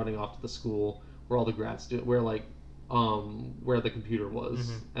the school where all the grad students, where the computer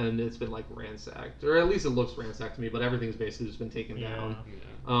was, and it's been like ransacked, or at least it looks ransacked to me. But everything's basically just been taken down.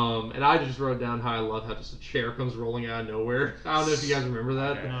 Yeah. And I just wrote down how I love how just a chair comes rolling out of nowhere. I don't know if you guys remember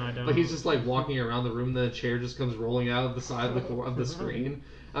that. No, I don't. But he's just like walking around the room, and then a chair just comes rolling out of the side of the screen.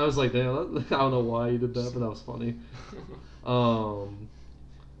 I was like, damn, I don't know why he did that, but that was funny.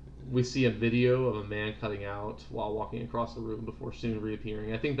 We see a video of a man cutting out while walking across the room before soon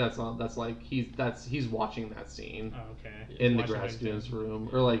reappearing. I think that's he's watching that scene. Oh, okay. In the grad student's room,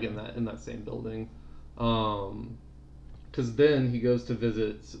 or like in that same building. Because then he goes to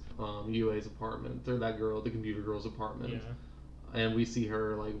visit Yue's apartment, or that girl, the computer girl's apartment. Yeah. And we see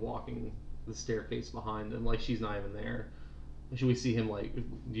her like walking the staircase behind him, like she's not even there. We see him like.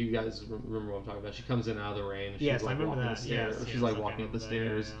 Do you guys remember what I'm talking about? She comes in out of the rain. She's I remember that. She's like walking up the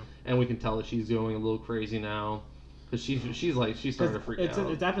stairs, and we can tell that she's going a little crazy now. Because she's starting to freak out.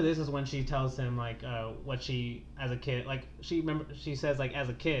 It's after this is when she tells him like what she as a kid she says like as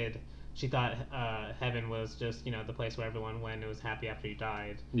a kid she thought heaven was just the place where everyone went and it was happy after you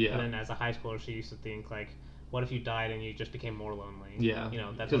died. Yeah. And then as a high schooler she used to think like, what if you died and you just became more lonely? Yeah.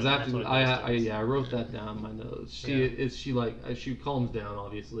 That's because after I wrote that down in my notes. She calms down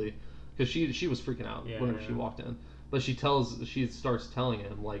obviously because she was freaking out whenever she walked in. But she starts telling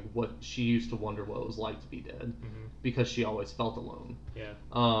him like what she used to wonder what it was like to be dead, because she always felt alone. Yeah.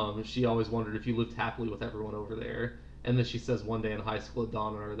 She always wondered if you lived happily with everyone over there. And then she says one day in high school it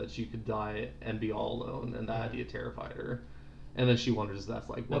dawned on her that she could die and be all alone, and that idea terrified her. And then she wonders that's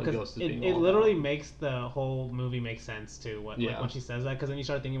like what a ghost is being. It literally makes the whole movie make sense too. Like, when she says that, because then you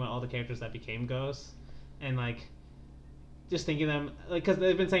start thinking about all the characters that became ghosts, and like. Just thinking them, like, because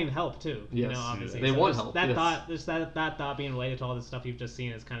they've been saying help too. Yes, obviously they want help. That thought, just that thought being related to all this stuff you've just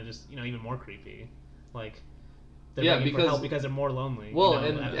seen is kind of just even more creepy. Like, they're looking for help because they're more lonely. Well,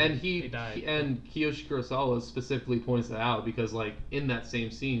 and Kiyoshi Kurosawa specifically points that out because like in that same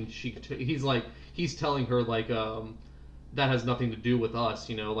scene, he's telling her like that has nothing to do with us,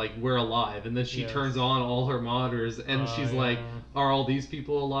 like we're alive, and then she turns on all her monitors and she's like, are all these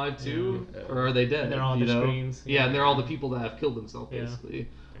people alive too, or are they dead? And they're all on the screens. Yeah, and they're all the people that have killed themselves basically.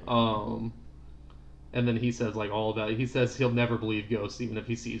 And then he says like he says he'll never believe ghosts even if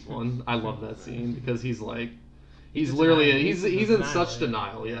he sees one. I love that scene because he's like. He's literally he's in such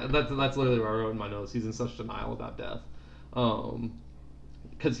denial. Yeah, that's literally what I wrote in my notes. He's in such denial about death,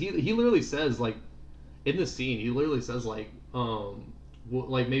 because he literally says like, in this scene he literally says like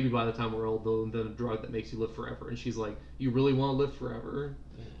like maybe by the time we're old they'll invent a drug that makes you live forever, and she's like, you really want to live forever?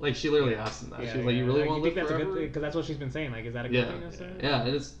 Like she literally asks him that. She's like, you really want to live forever? That's a good thing, because that's what she's been saying. Like, is that a good thing to say? Yeah,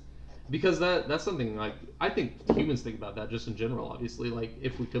 and it's because that's something like I think humans think about that just in general. Obviously, like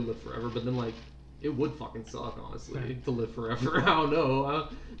if we could live forever, but then like. It would fucking suck, honestly, to live forever. I don't know.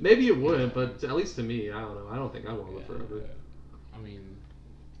 Maybe it wouldn't, but at least to me, I don't know. I don't think I want to live forever. I mean,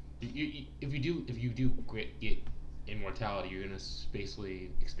 if you do get immortality, you're gonna basically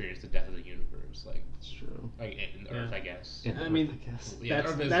experience the death of the universe. Like, it's true. Like in Earth, I guess. I mean,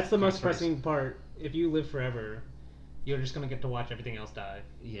 that's the most pressing part. If you live forever, you're just gonna get to watch everything else die.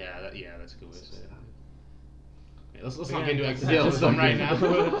 Yeah, that's a good way to say it. Let's not get into existentialism right now.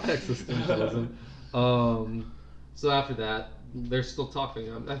 Existentialism. So after that, they're still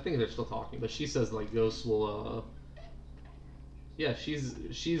talking. I think they're still talking, but she says like ghosts will. Yeah,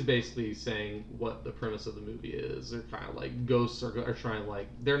 she's basically saying what the premise of the movie is. They're kind of like ghosts are trying to like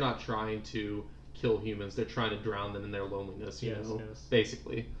they're not trying to kill humans. They're trying to drown them in their loneliness. You know,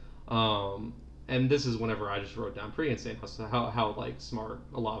 basically. And this is whenever I just wrote down pretty insane how like smart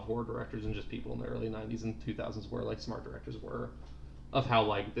a lot of horror directors and just people in the early 90s and 2000s were like smart directors were, of how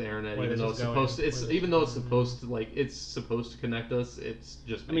like the internet even though it's supposed to connect us, it's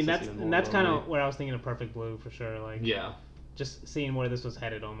just that's kind of where I was thinking of Perfect Blue for sure, like just seeing where this was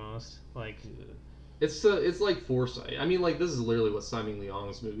headed almost like. It's like foresight. I mean, like this is literally what Simon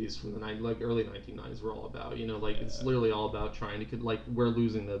Leong's movies from the early 1990s were all about. It's literally all about trying to we're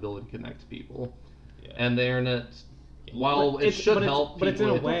losing the ability to connect to people, and the internet. While it should help, but it's in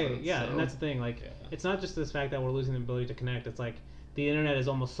a way, and that's the thing. Like, it's not just this fact that we're losing the ability to connect. It's like the internet is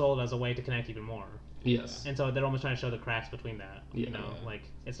almost sold as a way to connect even more. Yes. And so they're almost trying to show the cracks between that. Like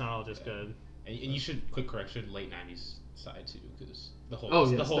it's not all just good. And you should quick correction late 90s side too, because the whole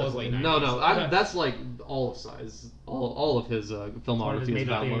is late 90s. No, that's like all of size, all of his filmography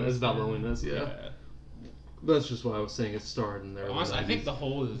is about loneliness. Yeah. That's just what I was saying. It started in there. Honestly, I think the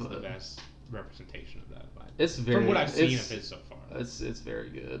whole is the best representation of that. It's very from what I've seen of it so far. It's very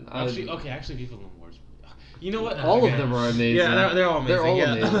good. Actually, Viva l'Amour's. You know what? All of them are amazing. Yeah, they're all amazing. They're all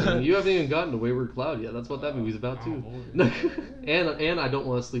amazing. You haven't even gotten to Wayward Cloud yet. That's what that movie's about too. and I Don't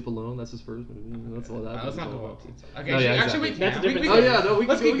Want to Sleep Alone. That's his first movie. That's all that. Let's not go up. Okay, actually, that's a different.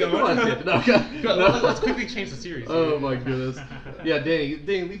 Let's keep going. Let's quickly change the series. Oh my goodness. Yeah, Danny,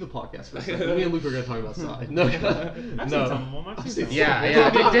 leave the podcast for a second. Me and Luke are gonna talk about Psy. No. Yeah.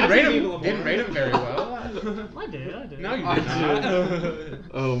 Didn't rate him very well. I did. No, you did not.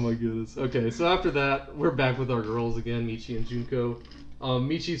 Oh my goodness. Okay, so after that, we're back with our girls again, Michi and Junko.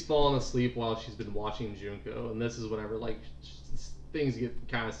 Michi's fallen asleep while she's been watching Junko, and this is whenever like things get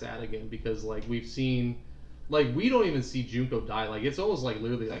kind of sad again because like we've seen, like we don't even see Junko die. Like it's almost like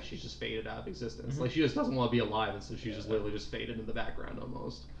literally like she's just faded out of existence. Like she just doesn't want to be alive, and so she's just literally just faded in the background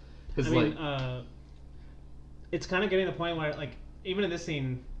almost. Because it's kind of getting to the point where like even in this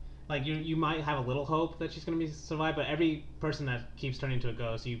scene. Like you might have a little hope that she's gonna survive, but every person that keeps turning into a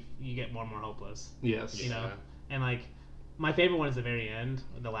ghost, you get more and more hopeless. Yes. And like my favorite one is the very end,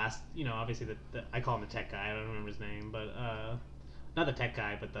 the last. Obviously I call him the tech guy. I don't remember his name, but not the tech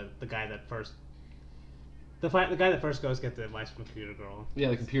guy, but the guy that first. The guy that first goes get the advice from Computer Girl. Yeah,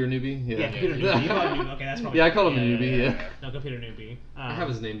 the computer newbie. Yeah, computer newbie. You call him newbie. Okay, that's probably. Yeah, I call him a newbie. Yeah. No, computer newbie. I have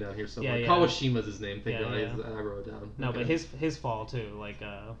his name down here somewhere. Yeah. Kawashima's his name. Thank God, Yeah. I wrote it down. No, Okay. but his fall too. Like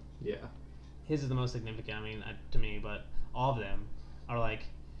Yeah. his is the most significant. I mean, to me, but all of them are like.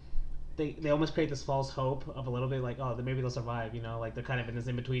 They almost create this false hope of a little bit like, oh, maybe they'll survive, like they're kind of in this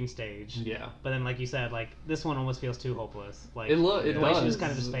in between stage. Yeah. But then, like you said, like this one almost feels too hopeless. Like it the way does. she just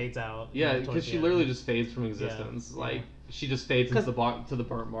kind of just fades out. Yeah, because she literally just fades from existence. Yeah. Like she just fades into the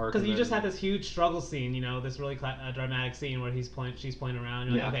burnt mark. Because you just had this huge struggle scene, this really dramatic scene where she's pointing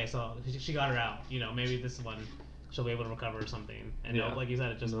around. You're like, okay, so she got her out. Maybe this one she'll be able to recover or something. And no, like you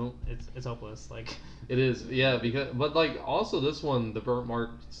said, it's hopeless. Like it is, yeah. But like also this one, the burnt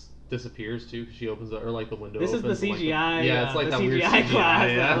mark disappears too because she opens it, or like the window. This opens is the CGI. Yeah, it's like the that CGI weird CGI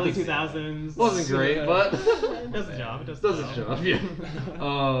class, yeah. the early 2000s. Wasn't great, but it does the job. It does its job.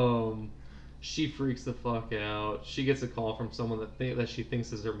 Yeah. She freaks the fuck out. She gets a call from someone that she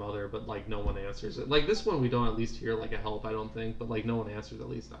thinks is her mother, but like no one answers it. Like this one, we don't at least hear like a help. I don't think, but like no one answers at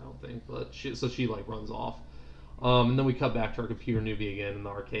least. I don't think. But she like runs off. And then we cut back to our computer newbie again in the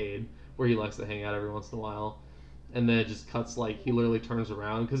arcade where he likes to hang out every once in a while. And then it just cuts, like, he literally turns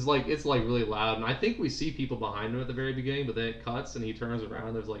around, because, like, it's, like, really loud, and I think we see people behind him at the very beginning, but then it cuts, and he turns around,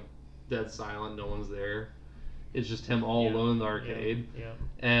 and there's, like, dead silent, no one's there. It's just him all alone in the arcade. Yeah.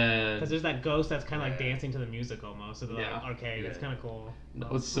 And... Because there's that ghost that's kind of, like, dancing to the music, almost, of the arcade. It's kind of cool. No,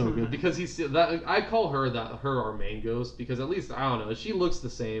 it's so good, because I call her our main ghost, because at least, I don't know, she looks the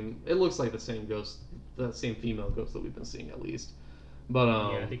same, it looks like the same ghost, the same female ghost that we've been seeing, at least. But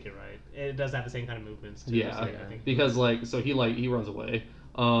yeah, I think you're right. It does have the same kind of movements too. Yeah, so, I think. because like so he runs away,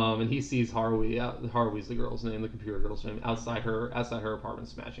 and he sees Harvey. Harvey's the girl's name, the computer girl's name, outside her apartment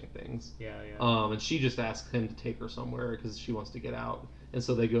smashing things. Yeah. And she just asks him to take her somewhere because she wants to get out. And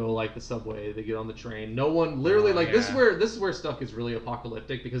so they go like the subway. They get on the train. No one literally this is where stuff is really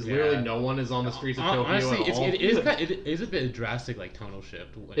apocalyptic because literally no one is on the streets of Tokyo honestly, at all. It is a bit of drastic like tonal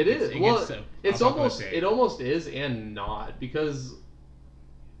shift. It is. It almost is and not because.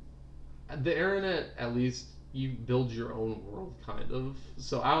 The internet, at least, you build your own world, kind of.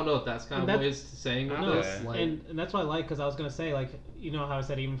 So I don't know if that's kind of ways to saying this. Like, and that's what I like, because I was going to say, like, you know how I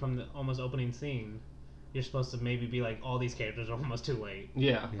said even from the almost opening scene, you're supposed to maybe be like, all these characters are almost too late.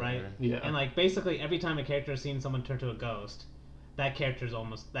 Yeah. Right? Yeah. And, like, basically, every time a character has seen someone turn to a ghost, that character's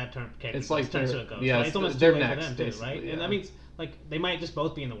almost, it's like turns to a ghost. Yeah, right? It's almost too late next, for them, too, right? Yeah. And that means, like, they might just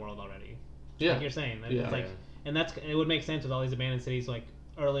both be in the world already. Yeah. Like you're saying. Yeah. It's like, and it would make sense with all these abandoned cities, like,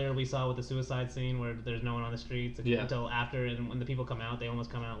 earlier we saw with the suicide scene where there's no one on the streets until after, and when the people come out, they almost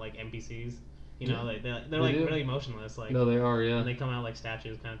come out like NPCs. They're like really emotionless. Like no, they are. Yeah. And they come out like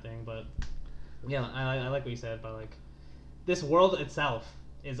statues, kind of thing. But yeah, I like what you said. But like this world itself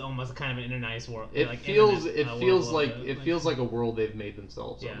is almost kind of an nice world. It feels like a world they've made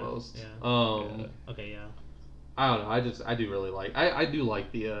themselves almost. Yeah. Okay. Yeah. I don't know. I do really like. I do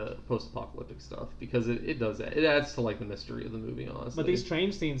like the post-apocalyptic stuff because it adds to like the mystery of the movie, honestly. But these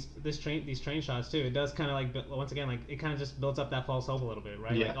train scenes, these train shots too, it does kind of like once again like it kind of just builds up that false hope a little bit,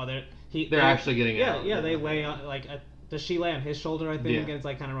 right? Yeah. Like, they're actually getting out. Yeah. They lay on like does she lay on his shoulder? I think and it's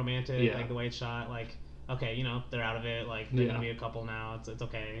like kind of romantic, Yeah. like the way it's shot. Like okay, they're out of it. Like they're gonna be a couple now. It's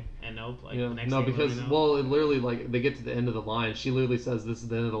okay. And nope. Like the next no, scene, because it literally like they get to the end of the line. She literally says, "This is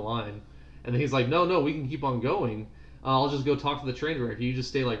the end of the line." And then he's like, no, we can keep on going. I'll just go talk to the train director. You just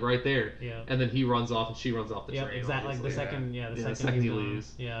stay like right there. Yeah. And then he runs off and she runs off the train. Exactly. Like the second, the second he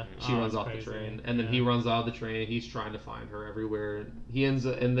leaves. Yeah. She runs off the train, and then he runs out of the train. He's trying to find her everywhere. He ends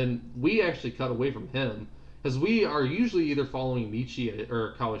up, and then we actually cut away from him because we are usually either following Michi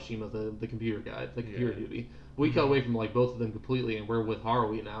or Kawashima, the computer guy, the computer newbie. We cut away from like both of them completely, and we're with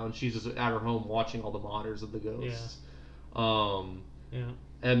Haruhi now, and she's just at her home watching all the monitors of the ghosts. Yeah.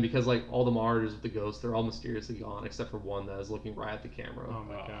 And because like all the monitors of the ghosts, they're all mysteriously gone except for one that is looking right at the camera. Oh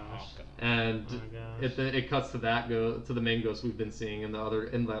my gosh. And it cuts to to the main ghost we've been seeing in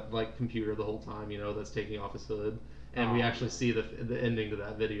that like computer the whole time, that's taking off his hood. And we actually see the ending to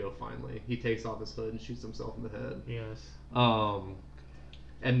that video finally. He takes off his hood and shoots himself in the head. Yes.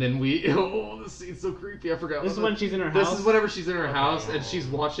 And then this scene's so creepy. I forgot. This is when she's in her house. This is whenever she's in her house and she's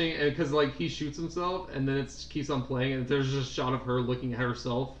watching, and because like he shoots himself, and then it keeps on playing, and there's just a shot of her looking at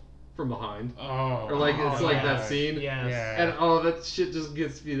herself from behind. Or like it's like that scene. Yes. And that shit just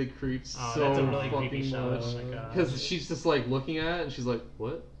gets me the creeps so that's a really fucking creepy shot. much. Oh my gosh. Because she's just like looking at it, and she's like,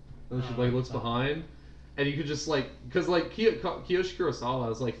 what? And then she like looks behind, and you could just like, because like Kiyoshi Kurosawa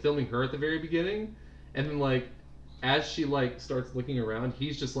was like filming her at the very beginning, and then like as she like starts looking around,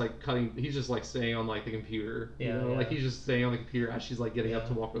 he's just like staying on like the computer. You know, like he's just staying on the computer as she's like getting up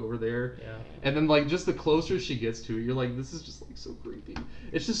to walk over there. Yeah. And then like just the closer she gets to it, you're like, this is just like so creepy.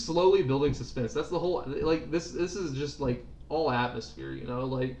 It's just slowly building suspense. That's the whole like this is just like all atmosphere, you know,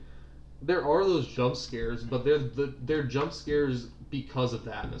 like there are those jump scares, but they're jump scares because of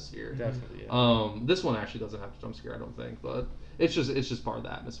the atmosphere. Definitely. Yeah. This one actually doesn't have a jump scare, I don't think, but it's just part of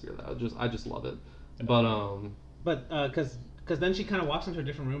the atmosphere that I just love it. But because then she kind of walks into a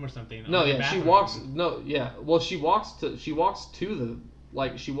different room or something. No, yeah, she walks. No, yeah, well, she walks to it.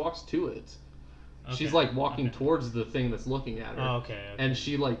 Okay. She's like walking towards the thing that's looking at her. Oh, okay. And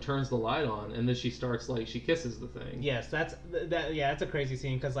she like turns the light on, and then she starts like she kisses the thing. Yes, that's a crazy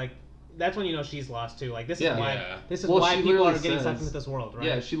scene because like that's when you know she's lost too. Like this is well, why people are getting sucked into this world, right?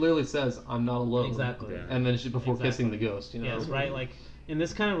 Yeah, she literally says, "I'm not alone." Exactly. Yeah. And then before kissing the ghost, you know. Yes, right. Like, and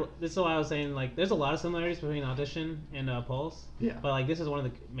this is why I was saying like there's a lot of similarities between Audition and Pulse. Yeah. But like this is one of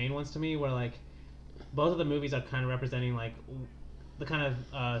the main ones to me where like both of the movies are kind of representing like the kind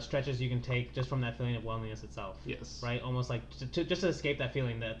of stretches you can take just from that feeling of loneliness itself. Yes. Right. Almost like just to escape that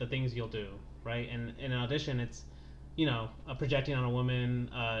feeling, that the things you'll do. Right. And in Audition, it's you know projecting on a woman,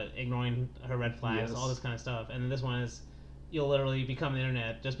 ignoring her red flags, all this kind of stuff. And then this one is you'll literally become the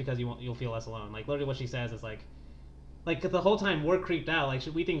internet just because you'll feel less alone. Like literally what she says is like the whole time we're creeped out. Like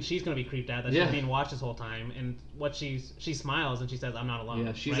we think she's gonna be creeped out that she's being watched this whole time. And what she smiles and she says, "I'm not alone."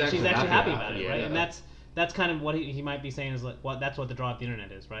 Yeah, she's right? actually happy about it, right? Yeah. And that's kind of what he might be saying is like, well, that's what the draw of the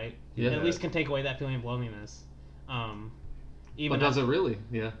internet is, right? Yeah. It at least can take away that feeling of loneliness. But does it really?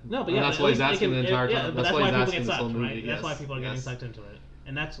 Yeah. No, but yeah, that's why he's asking the entire time. Yeah, but that's why people get sucked, right? Yes. That's why people are getting sucked into it,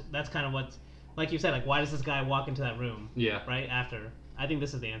 and that's kind of what, like you said, like why does this guy walk into that room? Yeah. Right after. I think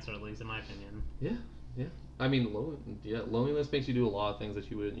this is the answer, at least in my opinion. Yeah. Yeah. I mean, loneliness makes you do a lot of things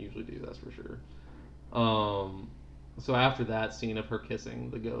that you wouldn't usually do. That's for sure. So after that scene of her kissing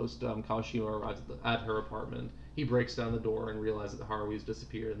the ghost, Kawashima arrives at her apartment. He breaks down the door and realizes that Harui's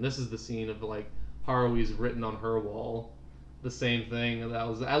disappeared. And this is the scene of like Harui's written on her wall, the same thing. That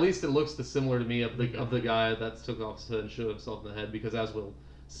was at least it looks similar to me of the guy that took off his hood and shot himself in the head. Because as we'll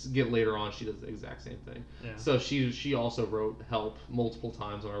get later on, she does the exact same thing. Yeah. So she also wrote help multiple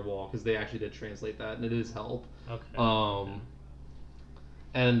times on her wall because they actually did translate that, and it is help. Okay.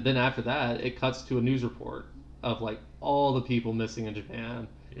 And then after that, it cuts to a news report of like all the people missing in Japan.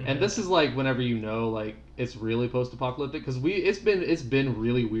 Yeah. And this is like whenever you know like it's really post-apocalyptic because it's been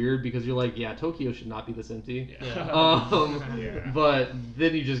really weird because you're like, yeah, Tokyo should not be this empty. Yeah. But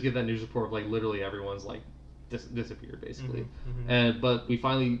then you just get that news report of like literally everyone's like disappeared basically. But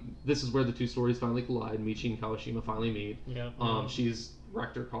this is where the two stories finally collide. Michi and Kawashima finally meet. Yeah. She's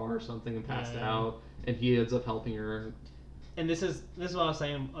wrecked her car or something and passed out, and he ends up helping her. And this is what I was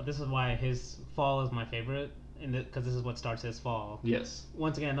saying. This is why his fall is my favorite, because this is what starts his fall. Yes.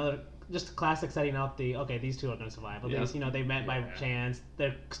 Once again, another just classic setting out these two are going to survive. At least they met by chance.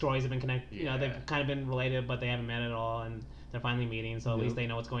 Their stories have been connected. You know, they've kind of been related, but they haven't met at all, and they're finally meeting. So at least they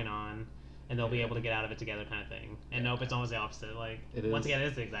know what's going on, and they'll be able to get out of it together, kind of thing. And nope, it's almost the opposite. Like once again, it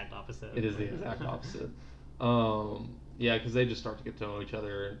is the exact opposite. It is the exact opposite. Yeah, because they just start to get to know each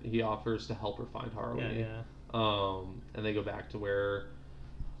other. He offers to help her find Harui. Yeah. And they go back to where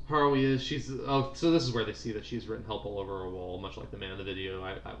Harui is. So this is where they see that she's written help all over her wall, much like the man in the video.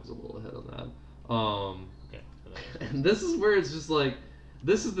 I was a little ahead on that. Okay. And this is where it's just like,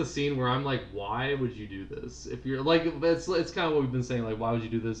 this is the scene where I'm like, why would you do this? If you're like, it's kind of what we've been saying, like, why would you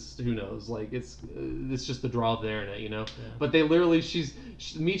do this? Who knows? Like, it's just the draw of the internet, you know. Yeah. But they literally,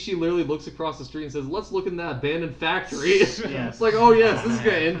 Michi literally looks across the street and says, "Let's look in that abandoned factory." It's like, oh yes, this is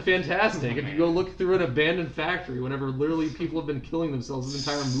good and fantastic. If you go look through an abandoned factory, whenever literally people have been killing themselves this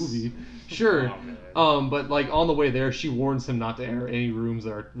entire movie, sure. But like on the way there, she warns him not to enter any rooms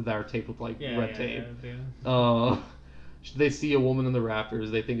that are taped with like red tape. They see a woman in the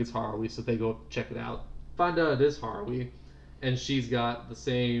rafters. They think it's Harui, so they go check it out. Find out it is Harui, and she's got the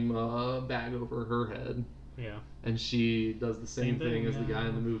same bag over her head. Yeah. And she does the same thing as the guy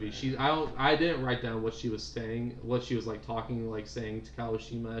in the movie. I didn't write down what she was saying, what she was like saying to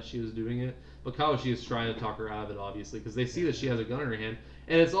Kawashima as she was doing it. But Kawashi is trying to talk her out of it, obviously, because they see that she has a gun in her hand,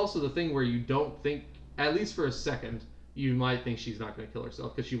 and it's also the thing where you don't think, at least for a second, you might think she's not going to kill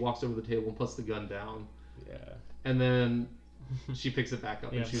herself because she walks over the table and puts the gun down. Yeah. And then she picks it back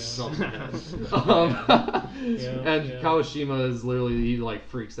up and shoots herself in the head. And Kawashima is literally, he like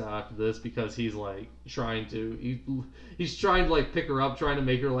freaks out after this because he's like trying to like pick her up, trying to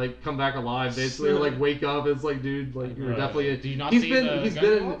make her like come back alive, basically, or like wake up. It's like, dude, like you're definitely. Do you not he's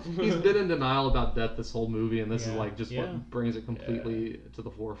been in denial about death this whole movie, and this is like just what brings it completely to the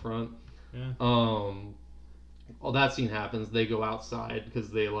forefront. Yeah. All that scene happens. They go outside because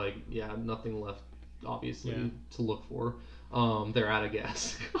they nothing left, obviously, to look for. They're out of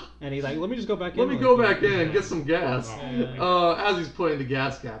gas. And he's like, let me just go back in. Let me go back in and get some gas. As he's putting the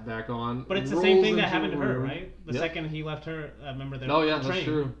gas cap back on. But it's the same thing that happened to her, right? The second he left her, remember the train. That's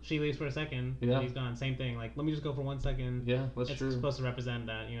true. She leaves for a second, and he's gone. Same thing. Like, let me just go for 1 second. Yeah, that's true. It's supposed to represent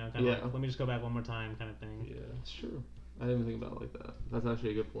that, kind of like, let me just go back one more time kind of thing. Yeah, that's true. I didn't even think about it like that. That's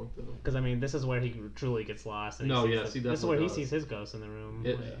actually a good point, though. Because, this is where he truly gets lost. And he this is where he sees his ghost in the room.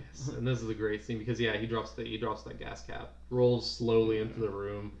 Yes. And this is a great scene because, he drops that gas cap, rolls slowly into the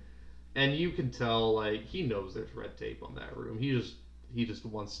room, and you can tell, he knows there's red tape on that room. He just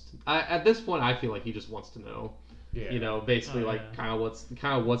wants to, at this point, I feel like he just wants to know. Yeah. Basically, kind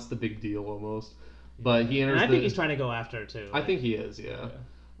of what's the big deal almost. But he enters. And I think he's trying to go after her, too. I think he is, yeah.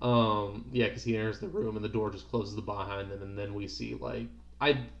 Because he enters the room and the door just closes behind him, and then we see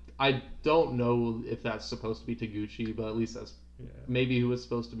I don't know if that's supposed to be Taguchi, but at least that's maybe who it's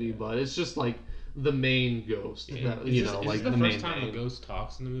supposed to be. But it's just the main ghost. That, is the first main time a ghost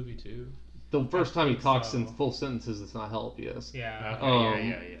talks in the movie too. The first time he talks in full sentences does not help. Yes. Yeah.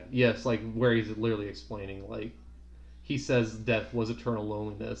 Okay, Yes, where he's literally explaining he says death was eternal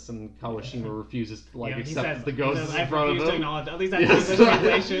loneliness, and Kawashima refuses to accept the ghost is in front of him. At least that's the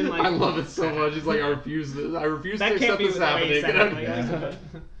translation. I love it so much. He's like, I refuse to accept this happening.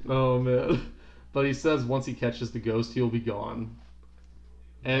 Oh man! But he says once he catches the ghost, he'll be gone.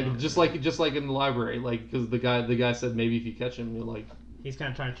 And just like in the library, because the guy said maybe if you catch him, you're he's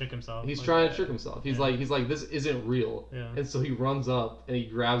kind of trying to trick himself. He's trying to trick himself. He's like, this isn't real. Yeah. And so he runs up and he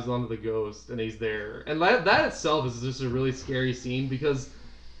grabs onto the ghost and he's there. And that itself is just a really scary scene because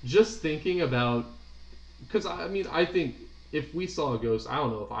just thinking about, because I think if we saw a ghost, I don't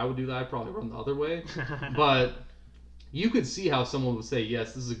know if I would do that. I'd probably run the other way. But you could see how someone would say,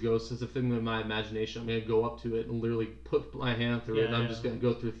 yes, this is a ghost. It's a thing of my imagination. I'm going to go up to it and literally put my hand through it, and I'm just going to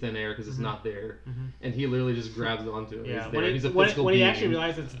go through thin air because it's not there. And he literally just grabs onto it. Yeah. He's there. He's a physical being. When he actually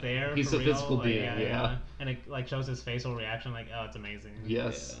realizes it's there, he's a physical being. Yeah. And it shows his facial reaction, oh, it's amazing.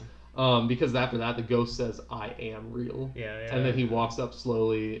 Yes. Because after that, the ghost says, I am real. Yeah. And then he walks up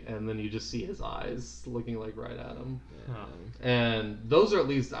slowly, and then you just see his eyes looking right at him. And those are at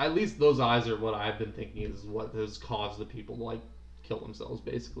least those eyes are what I've been thinking is what has caused the people to kill themselves,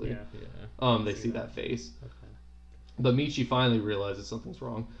 basically. They see that face. Okay. But Michi finally realizes something's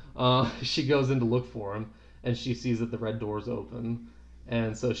wrong. She goes in to look for him, and she sees that the red door's open.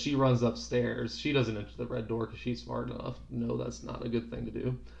 And so she runs upstairs. She doesn't enter the red door because she's smart enough to know that's not a good thing to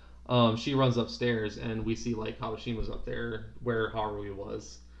do. She runs upstairs, and we see Kawashima's up there where Haruhi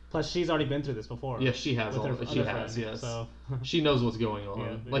was. Plus, she's already been through this before. Yes, she has. Yes. So. She knows what's going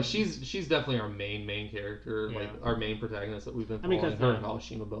on. She's definitely our main character, our main protagonist that we've been following. Her and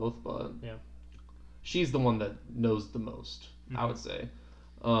Kawashima both, but she's the one that knows the most, I would say.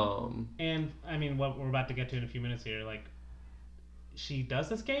 And what we're about to get to in a few minutes here, she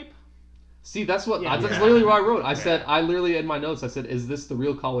does escape. See, that's literally what I wrote. I said, I literally in my notes, I said, is this the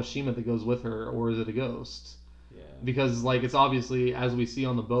real Kawashima that goes with her, or is it a ghost? Because it's obviously, as we see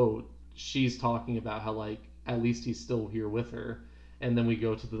on the boat, she's talking about how at least he's still here with her, and then we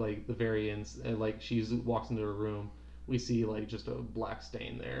go to the very end, and she walks into her room, we see just a black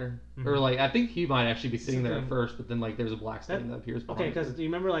stain there, or I think he might actually be sitting there at first, but then there's a black stain that appears behind. Okay, because do you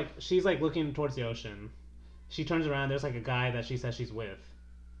remember she's looking towards the ocean, she turns around, there's a guy that she says she's with.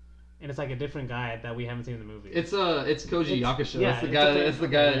 And it's a different guy that we haven't seen in the movie. It's Koji Yakusho. Yeah, it's the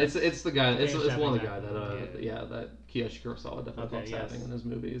guy. It's one of the guy that that Kiyoshi Kurosawa definitely loves having in his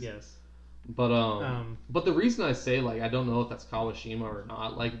movies. Yes. But the reason I say I don't know if that's Kawashima or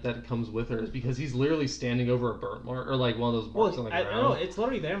not, that it comes with her, is because he's literally standing over a burnt mark or one of those marks on the ground. No, it's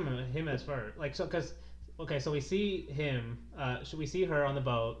literally him as first. So we see him. Should we see her on the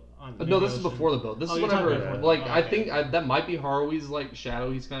boat? No, this is before the boat. This is whenever, I think that might be Haruhi's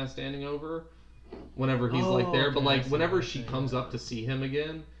shadow he's kind of standing over, whenever he's there. But whenever she comes up to see him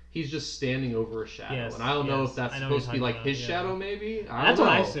again, he's just standing over a shadow, and I don't know if that's supposed to be his shadow, maybe. That's what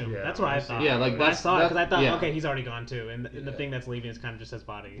I assumed. That's what I thought. Yeah, I saw it because I thought, okay, he's already gone too, and the thing that's leaving is kind of just his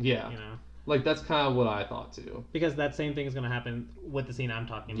body. Yeah, that's kind of what I thought too. Because that same thing is going to happen with the scene I'm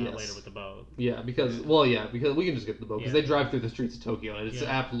talking about later with the boat. Yeah, because we can just get the boat because they drive through the streets of Tokyo and it's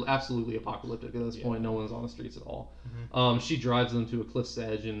absolutely apocalyptic at this point. No one's on the streets at all. She drives them to a cliff's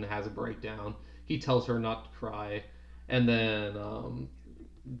edge and has a breakdown. He tells her not to cry, and then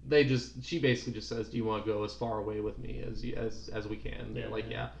she basically just says, "Do you want to go as far away with me as we can?" And they're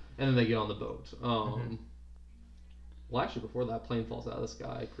and then they get on the boat. Well, actually, before that, plane falls out of the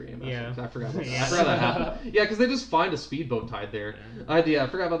sky, cream. Yeah. I forgot about that. I forgot that happened. Yeah, because they just find a speedboat tied there. I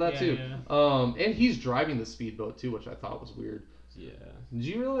forgot about that too. Yeah. And he's driving the speedboat too, which I thought was weird. Yeah. Did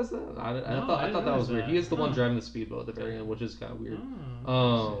you realize that? I thought that was weird. He is the one driving the speedboat at the very end, which is kind of weird.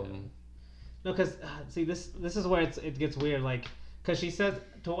 No, because see, this is where it gets weird. Like, because she says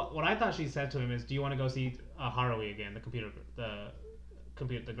what I thought she said to him is, "Do you want to go see Haruhi again, the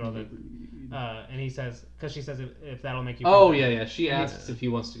girl that," and he says, because she says if that'll make you. Oh yeah. She asks if he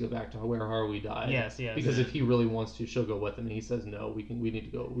wants to go back to where Haruhi died. Yes. Because if he really wants to, she'll go with him. And he says no. We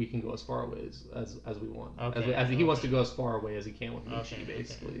need to go. We can go as far away as we want. Okay. He wants to go as far away as he can with Michi,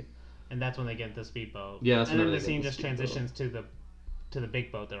 basically. Okay. And that's when they get the speedboat. Yeah. And then the scene just transitions to the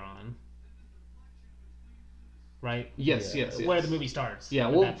big boat they're on. Right. Yes. Where the movie starts. Yeah.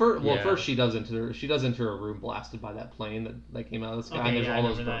 Well, first she does enter a room blasted by that plane that came out of the sky. And there's all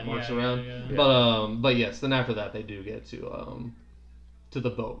those burnt marks around. Yeah. But yes. Then after that, they do get to the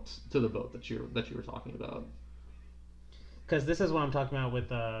boat that you were talking about. Because this is what I'm talking about with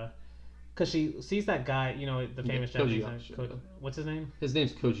because she sees that guy, the famous Japanese guy. What's his name? His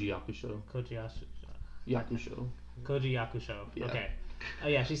name's Koji Yakusho. Yakusho. Koji Yakusho. Yeah. Okay.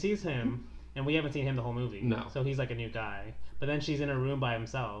 Yeah. She sees him. And we haven't seen him the whole movie. No. So he's like a new guy. But then she's in a room by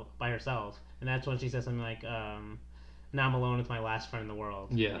herself. And that's when she says something like, now I'm alone with my last friend in the world.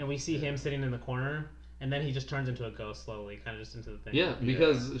 Yeah. And we see him sitting in the corner. And then he just turns into a ghost slowly, kind of just into the thing. Yeah,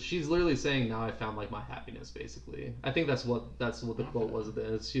 because she's literally saying, now I found like my happiness, basically. I think that's what the quote was at the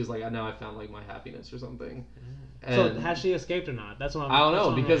end. She was like, now I found like my happiness or something. And so has she escaped or not? That's what I don't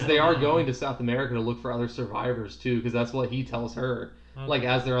know, because they are going to South America to look for other survivors too, because that's what he tells her. Okay. Like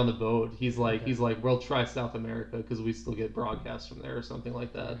as they're on the boat, he's like, "We'll try South America because we still get broadcasts from there or something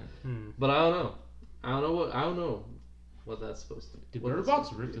like that." But I don't know what that's supposed to be. Did Bird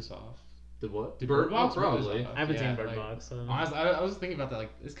Box rip this off? Did what? Did Bird Box probably. I haven't seen Bird Box. So. Honestly, I was thinking about that.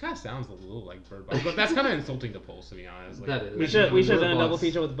 Like, this kind of sounds a little like Bird Box, but that's kind of insulting to Pulse, to be honest. Like, that is. We should have done a double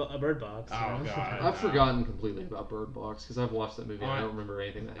feature with a Bird Box. Oh god. I've forgotten completely about Bird Box because I've watched that movie. And I don't remember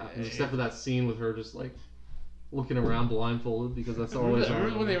anything that happens except for that scene with her just like looking around blindfolded, because that's always. I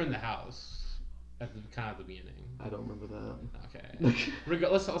remember when they were in the house at the beginning. I don't remember that. Okay.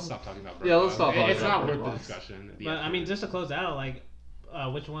 Let's stop talking about Bird Box. Yeah, let's stop. It's not worth the discussion. But I mean, just to close out, like.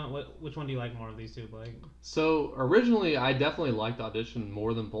 Which one do you like more of these two, Blake? So originally, I definitely liked Audition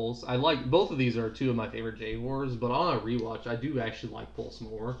more than Pulse. I like both of these are two of my favorite J-Horrors, but on a rewatch, I do actually like Pulse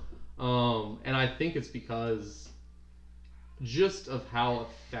more. And I think it's because just of how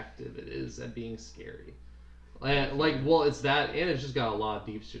effective it is at being scary. It's that, and it's just got a lot of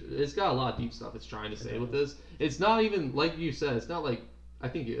deep. It's got a lot of deep stuff it's trying to say with this. It's not even like you said. It's not like I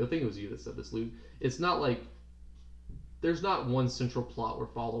think it was you that said this, Luke. It's not like. There's not one central plot we're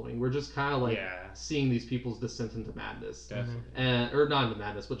following. We're just kind of seeing these people's descent into madness, definitely, or not into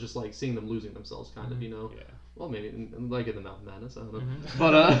madness, but just like seeing them losing themselves, kind of, Yeah. Well, maybe like in the Mouth of Madness, I don't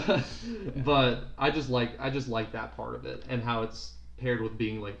know. But I just like that part of it and how it's paired with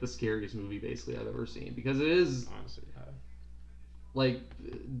being like the scariest movie basically I've ever seen, because it is honestly. Like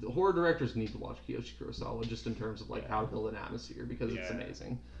horror directors need to watch Kiyoshi Kurosawa just in terms of like how to build an atmosphere, because it's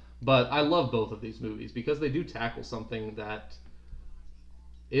amazing. But I love both of these movies because they do tackle something that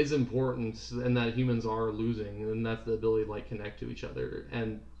is important and that humans are losing, and that's the ability to like connect to each other.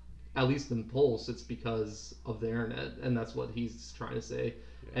 And at least in Pulse, it's because of the internet, and that's what he's trying to say.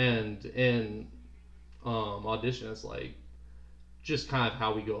 Yeah. And in Audition, it's like just kind of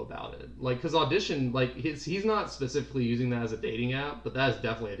how we go about it. Like, because Audition, like he's not specifically using that as a dating app, but that is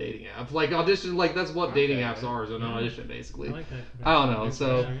definitely a dating app. Like Audition, like that's what dating apps are, is an Audition basically. I like that. I don't know.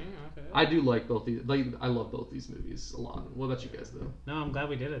 So I do like both these. Like I love both these movies a lot. What about you guys though? No, I'm glad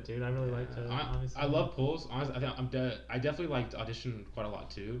we did it, dude. I really liked it. I love Pulse. Honestly, I definitely liked Audition quite a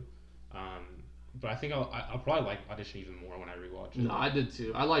lot too. But I think I'll probably like Audition even more when I rewatch it. No, I did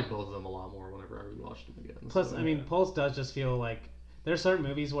too. I like both of them a lot more whenever I rewatched them again. Plus, I mean, Pulse does just feel like there are certain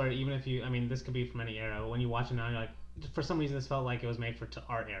movies where even if you, I mean, this could be from any era. When you watch it now, you're like, for some reason, this felt like it was made for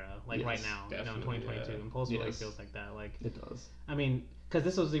our era, like right now, in 2022. And Pulse really feels like that. Like it does. I mean, because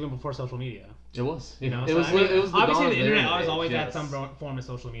this was even before social media. It was. You know, it was obviously the internet was always had some form of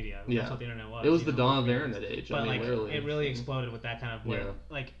social media. Yeah. That's what the internet was. It was the dawn of the internet age. But like, it really exploded with that kind of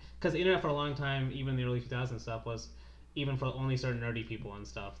like, because the internet for a long time, even the early 2000s stuff, was even for only certain nerdy people and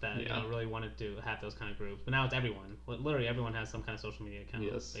stuff that really wanted to have those kind of groups. But now it's everyone. Literally everyone has some kind of social media account.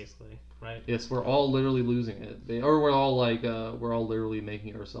 Yes. Basically, right? Yes, we're all literally losing it. We're all like we're all literally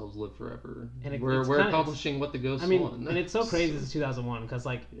making ourselves live forever. And we're accomplishing what the ghosts want. And it's so crazy. This is 2001 because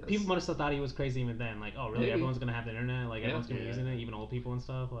like people must have thought he was crazy even then. Like, oh really? Maybe. Everyone's gonna have the internet. Like everyone's gonna be using it, even old people and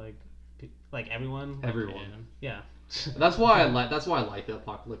stuff. Like everyone. Everyone. Yeah. That's why I like the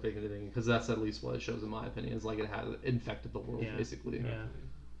apocalyptic thing, because that's at least what it shows in my opinion. Is like it has infected the world basically. Yeah.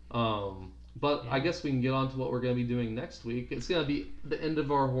 But I guess we can get on to what we're going to be doing next week. It's going to be the end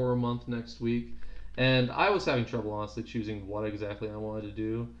of our horror month next week, and I was having trouble honestly choosing what exactly I wanted to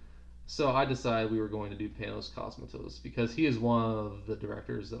do. So I decided we were going to do Panos Cosmatos, because he is one of the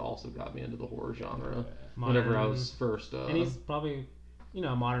directors that also got me into the horror genre whenever I was first. And he's probably,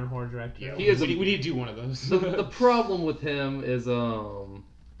 a modern horror director. Yeah, he is. We need to do one of those. The problem with him is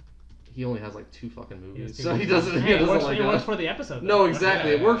he only has like 2 fucking movies, so he doesn't. Hey, he doesn't it works for the episode. No,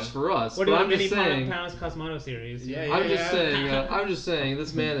 exactly. It works for us. We're doing a mini Panos Cosmatos series. I'm just saying,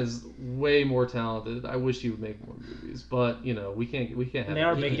 this man is way more talented. I wish he would make more movies, but we can't have. And there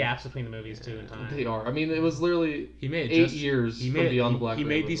are big gaps between the movies too in time. They are. I mean, it was literally he made 8 years from Beyond the Black He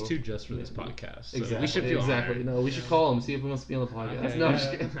Rainbow. made these 2 just for this podcast. So exactly. We should feel honored. No, we should call him, see if he wants to be on the podcast. Okay, no, I'm just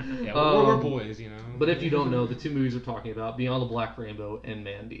kidding. Yeah, we're boys, But if you don't know, the 2 movies we're talking about, Beyond the Black Rainbow and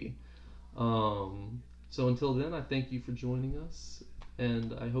Mandy. So until then, I thank you for joining us,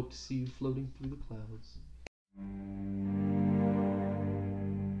 and I hope to see you floating through the clouds.